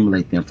to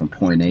assimilate them from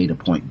point A to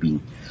point B.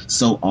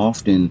 So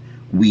often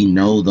we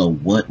know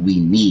what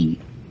we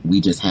need, we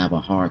just have a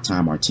hard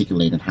time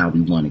articulating how we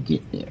want to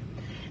get there.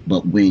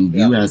 But when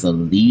you as a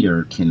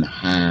leader can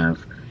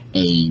have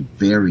a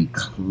very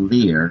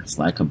clear, it's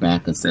like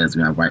Habakkuk says,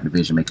 when I write the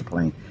vision, make it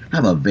plain,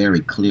 have a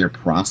very clear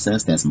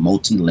process that's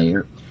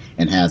multi-layered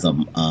and has a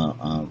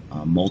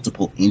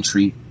multiple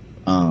entry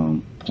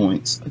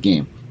points.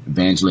 Again,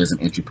 evangelism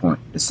entry point,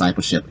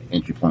 discipleship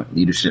entry point,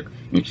 leadership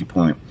entry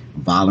point,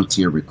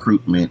 volunteer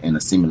recruitment and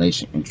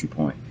assimilation entry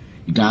point.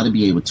 You got to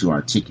be able to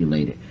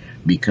articulate it,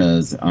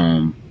 because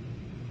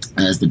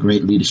as the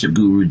great leadership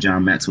guru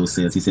John Maxwell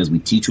says, he says, we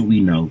teach what we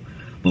know,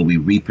 but we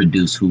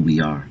reproduce who we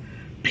are.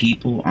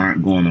 people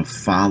aren't going to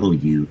follow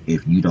you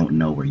if you don't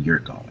know where you're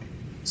going.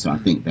 So I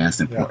think that's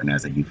important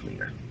as a youth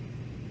leader.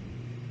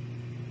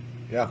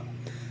 Yeah.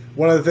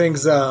 One of the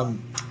things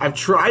I've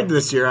tried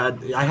this year,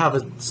 I have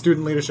a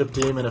student leadership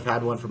team and have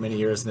had one for many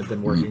years and have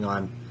been working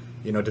on,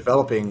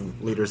 developing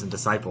leaders and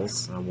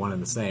disciples, one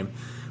and the same.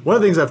 One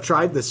of the things I've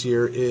tried this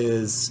year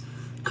is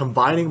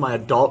combining my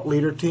adult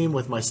leader team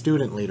with my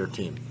student leader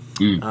team.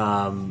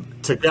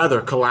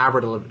 Together,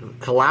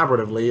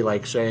 collaboratively,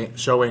 like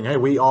showing, hey,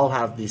 we all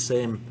have the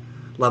same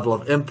level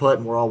of input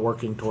and we're all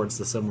working towards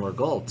the similar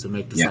goal to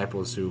make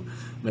disciples who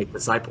make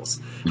disciples.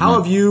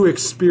 How have you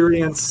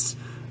experienced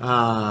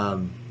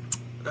adult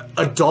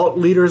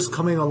leaders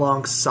coming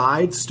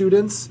alongside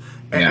students?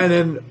 And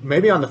then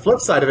maybe on the flip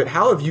side of it,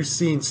 how have you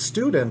seen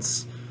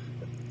students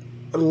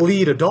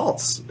lead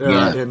adults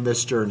in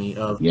this journey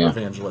of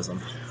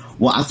evangelism?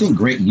 Well, I think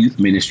great youth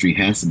ministry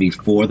has to be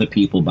for the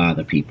people, by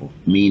the people,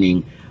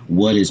 meaning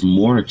what is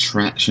more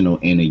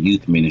attractional in a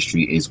youth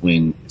ministry is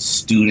when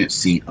students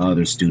see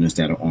other students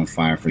that are on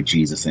fire for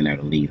Jesus and that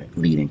are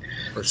leading.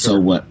 For sure. So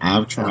what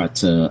I've tried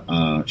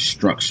to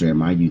structure in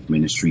my youth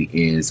ministry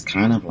is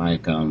kind of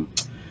like, a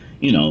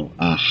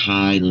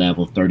high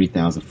level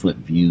 30,000 foot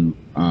view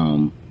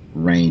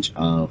range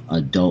of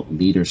adult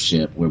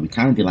leadership, where we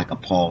kind of do like a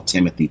Paul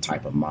Timothy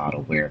type of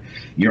model, where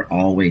you're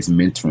always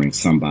mentoring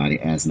somebody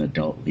as an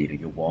adult leader.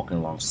 You're walking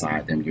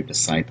alongside them, you're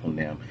discipling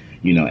them,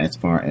 as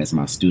far as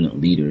my student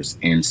leaders.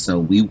 And so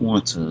we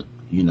want to,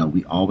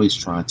 we always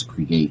try to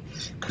create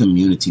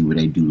community where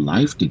they do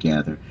life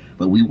together,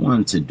 but we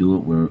wanted to do it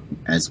where,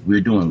 as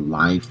we're doing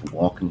life,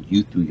 walking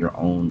you through your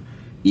own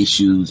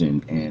issues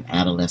and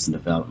adolescent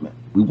development,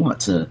 we want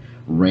to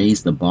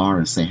raise the bar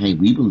and say, hey,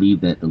 we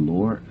believe that the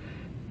Lord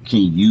can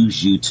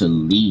use you to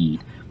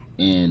lead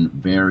in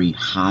very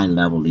high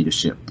level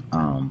leadership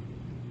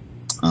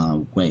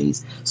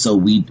ways. So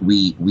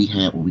we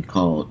had what we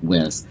called,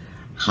 Wes,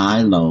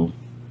 high low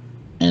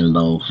and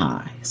low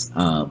highs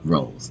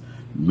roles,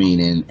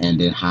 meaning, and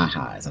then high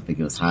highs. I think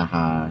it was high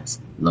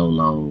highs, low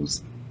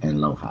lows, and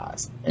low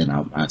highs. And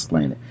I'll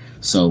explain it.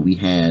 So we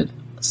had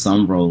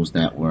some roles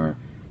that were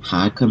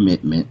high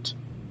commitment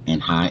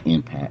and high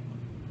impact,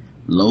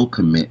 low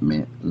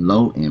commitment,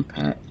 low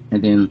impact,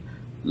 and then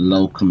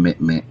low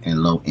commitment and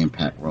low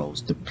impact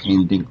roles,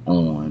 depending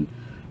on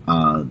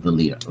the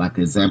leader. Like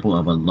an example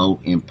of a low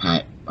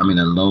impact, a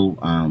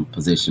low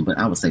position, but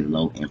I would say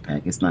low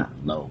impact. It's not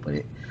low,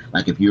 but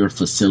like if you're a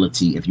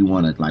facility, if you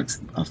want to like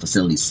a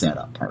facility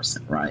setup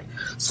person, right?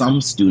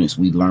 Some students,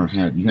 we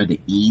learned you had to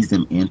ease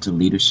them into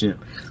leadership.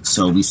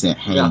 So we said,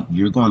 hey,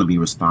 you're going to be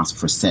responsible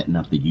for setting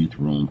up the youth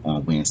room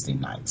on Wednesday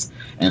nights.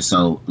 And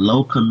so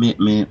low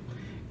commitment,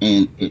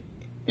 and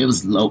it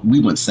was low. We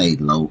wouldn't say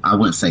low. I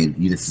wouldn't say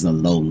this is a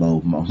low,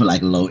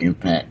 like low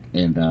impact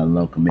and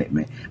low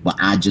commitment. But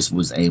I just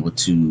was able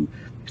to,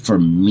 for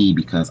me,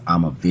 because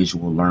I'm a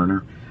visual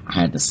learner, I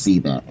had to see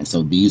that. And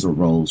so these are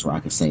roles where I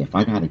could say, if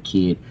I got a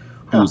kid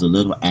who's a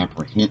little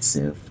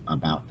apprehensive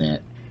about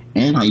that,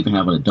 and I even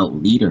have an adult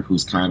leader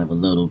who's kind of a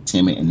little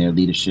timid in their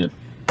leadership,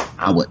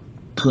 I would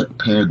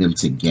pair them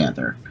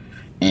together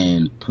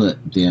and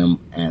put them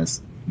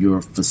as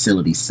your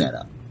facility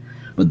setup.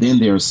 But then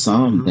there's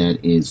some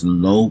that is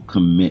low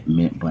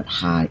commitment but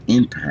high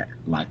impact,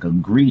 like a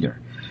greeter.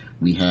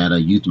 We had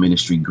a youth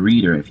ministry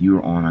greeter. If you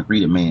were on our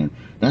greeter, man,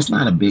 that's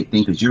not a big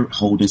thing because you're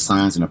holding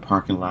signs in a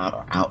parking lot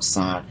or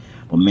outside.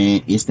 But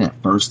man, it's that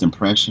first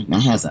impression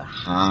that has a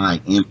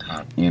high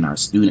impact in our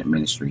student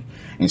ministry.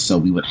 And so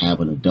we would have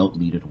an adult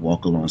leader to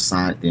walk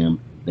alongside them.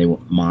 They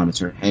would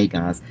monitor, hey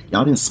guys,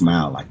 y'all didn't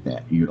smile like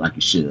that, like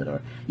you should,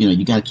 or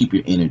you got to keep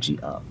your energy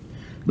up.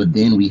 But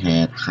then we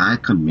had high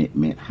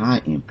commitment,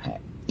 high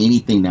impact,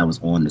 anything that was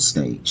on the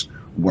stage,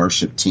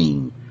 worship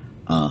team,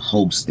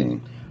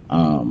 hosting,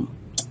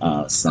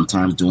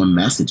 sometimes doing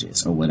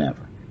messages or whatever,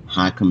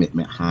 high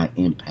commitment, high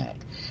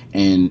impact.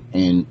 And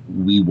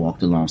we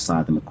walked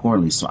alongside them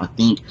accordingly. So I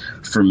think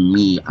for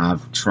me,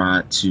 I've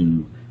tried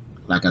to,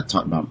 like I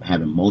talked about,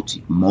 having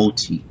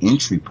multi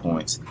entry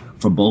points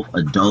for both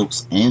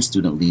adults and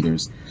student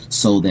leaders,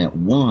 so that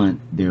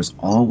one, there's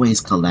always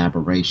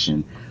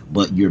collaboration,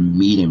 but you're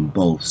meeting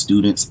both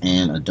students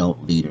and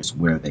adult leaders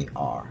where they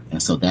are.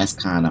 And so that's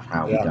kind of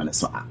how we've done it.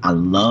 So I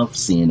love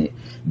seeing it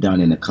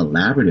done in a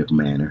collaborative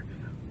manner,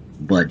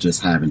 but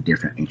just having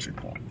different entry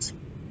points.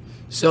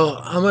 So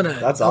I'm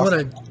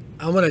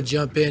gonna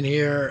jump in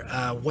here,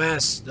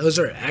 Wes. Those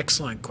are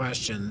excellent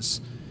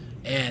questions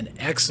and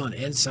excellent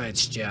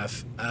insights,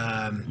 Jeff.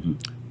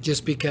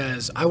 Just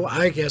because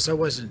I guess I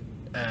wasn't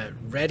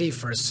ready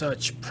for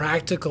such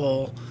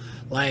practical,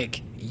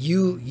 like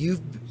you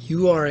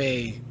are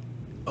a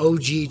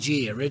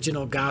OGG,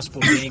 original gospel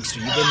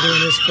gangster. You've been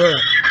doing this for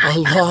a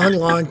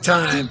long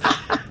time.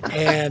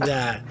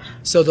 And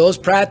so those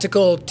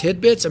practical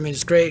tidbits,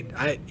 it's great.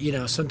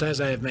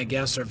 Sometimes I have my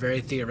guests are very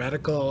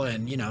theoretical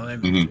and,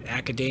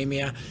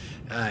 academia.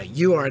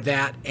 You are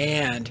that,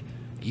 and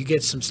you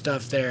get some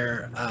stuff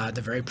there at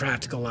the very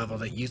practical level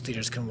that youth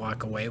leaders can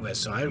walk away with.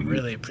 So I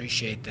really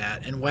appreciate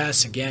that. And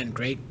Wes, again,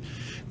 great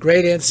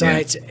Great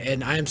insights.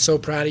 And I am so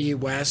proud of you,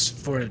 Wes,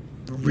 for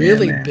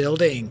really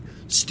building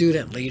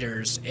student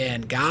leaders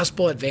and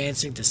gospel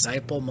advancing,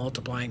 disciple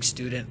multiplying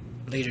student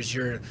leaders.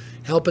 You're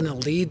helping to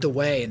lead the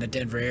way in the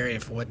Denver area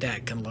for what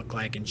that can look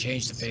like and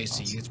change the face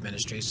of youth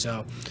ministry.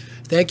 So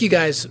thank you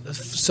guys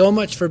so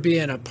much for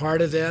being a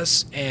part of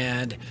this,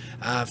 and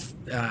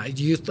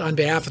youth, on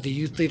behalf of the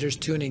youth leaders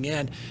tuning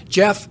in.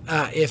 Jeff,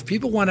 if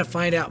people want to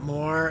find out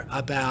more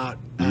about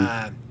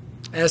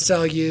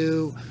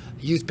SLU,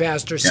 Youth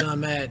Pastor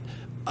Summit,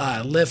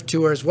 Lift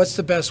Tours, what's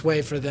the best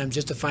way for them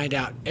just to find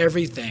out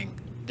everything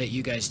that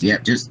you guys do?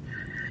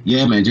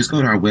 Man, just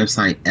go to our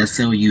website,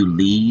 SLU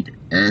Lead,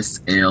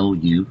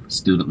 SLU,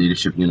 Student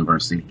Leadership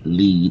University,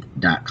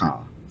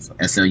 lead.com. So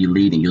SLU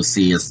Lead, and you'll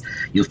see us,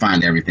 you'll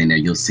find everything there.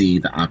 You'll see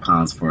the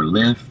icons for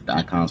Lift, the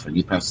icons for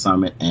Youth Pastor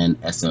Summit,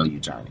 and SLU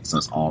Journey. So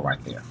it's all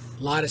right there.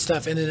 A lot of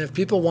stuff. And then if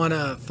people want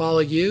to follow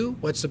you,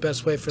 what's the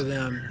best way for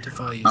them to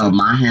follow you?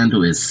 My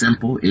handle is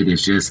simple. It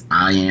is just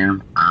I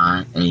am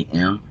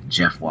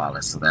Jeff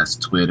Wallace. So that's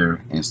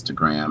Twitter,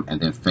 Instagram, and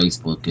then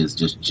Facebook is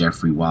just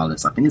Jeffrey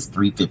Wallace. I think it's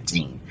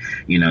 315.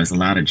 It's a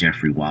lot of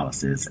Jeffrey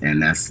Wallaces,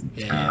 and that's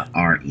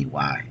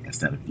REY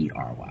instead of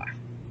ERY.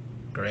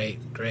 Great.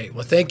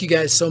 Well, thank you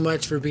guys so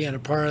much for being a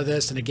part of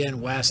this. And again,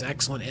 Wes,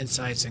 excellent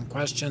insights and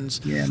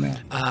questions. Yeah,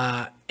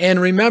 man. And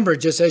remember,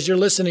 just as you're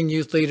listening,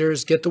 youth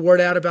leaders, get the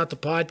word out about the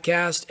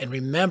podcast. And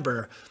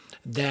remember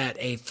that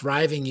a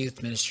thriving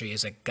youth ministry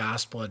is a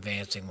gospel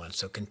advancing one.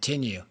 So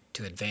continue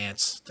to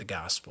advance the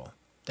gospel.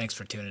 Thanks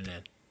for tuning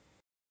in.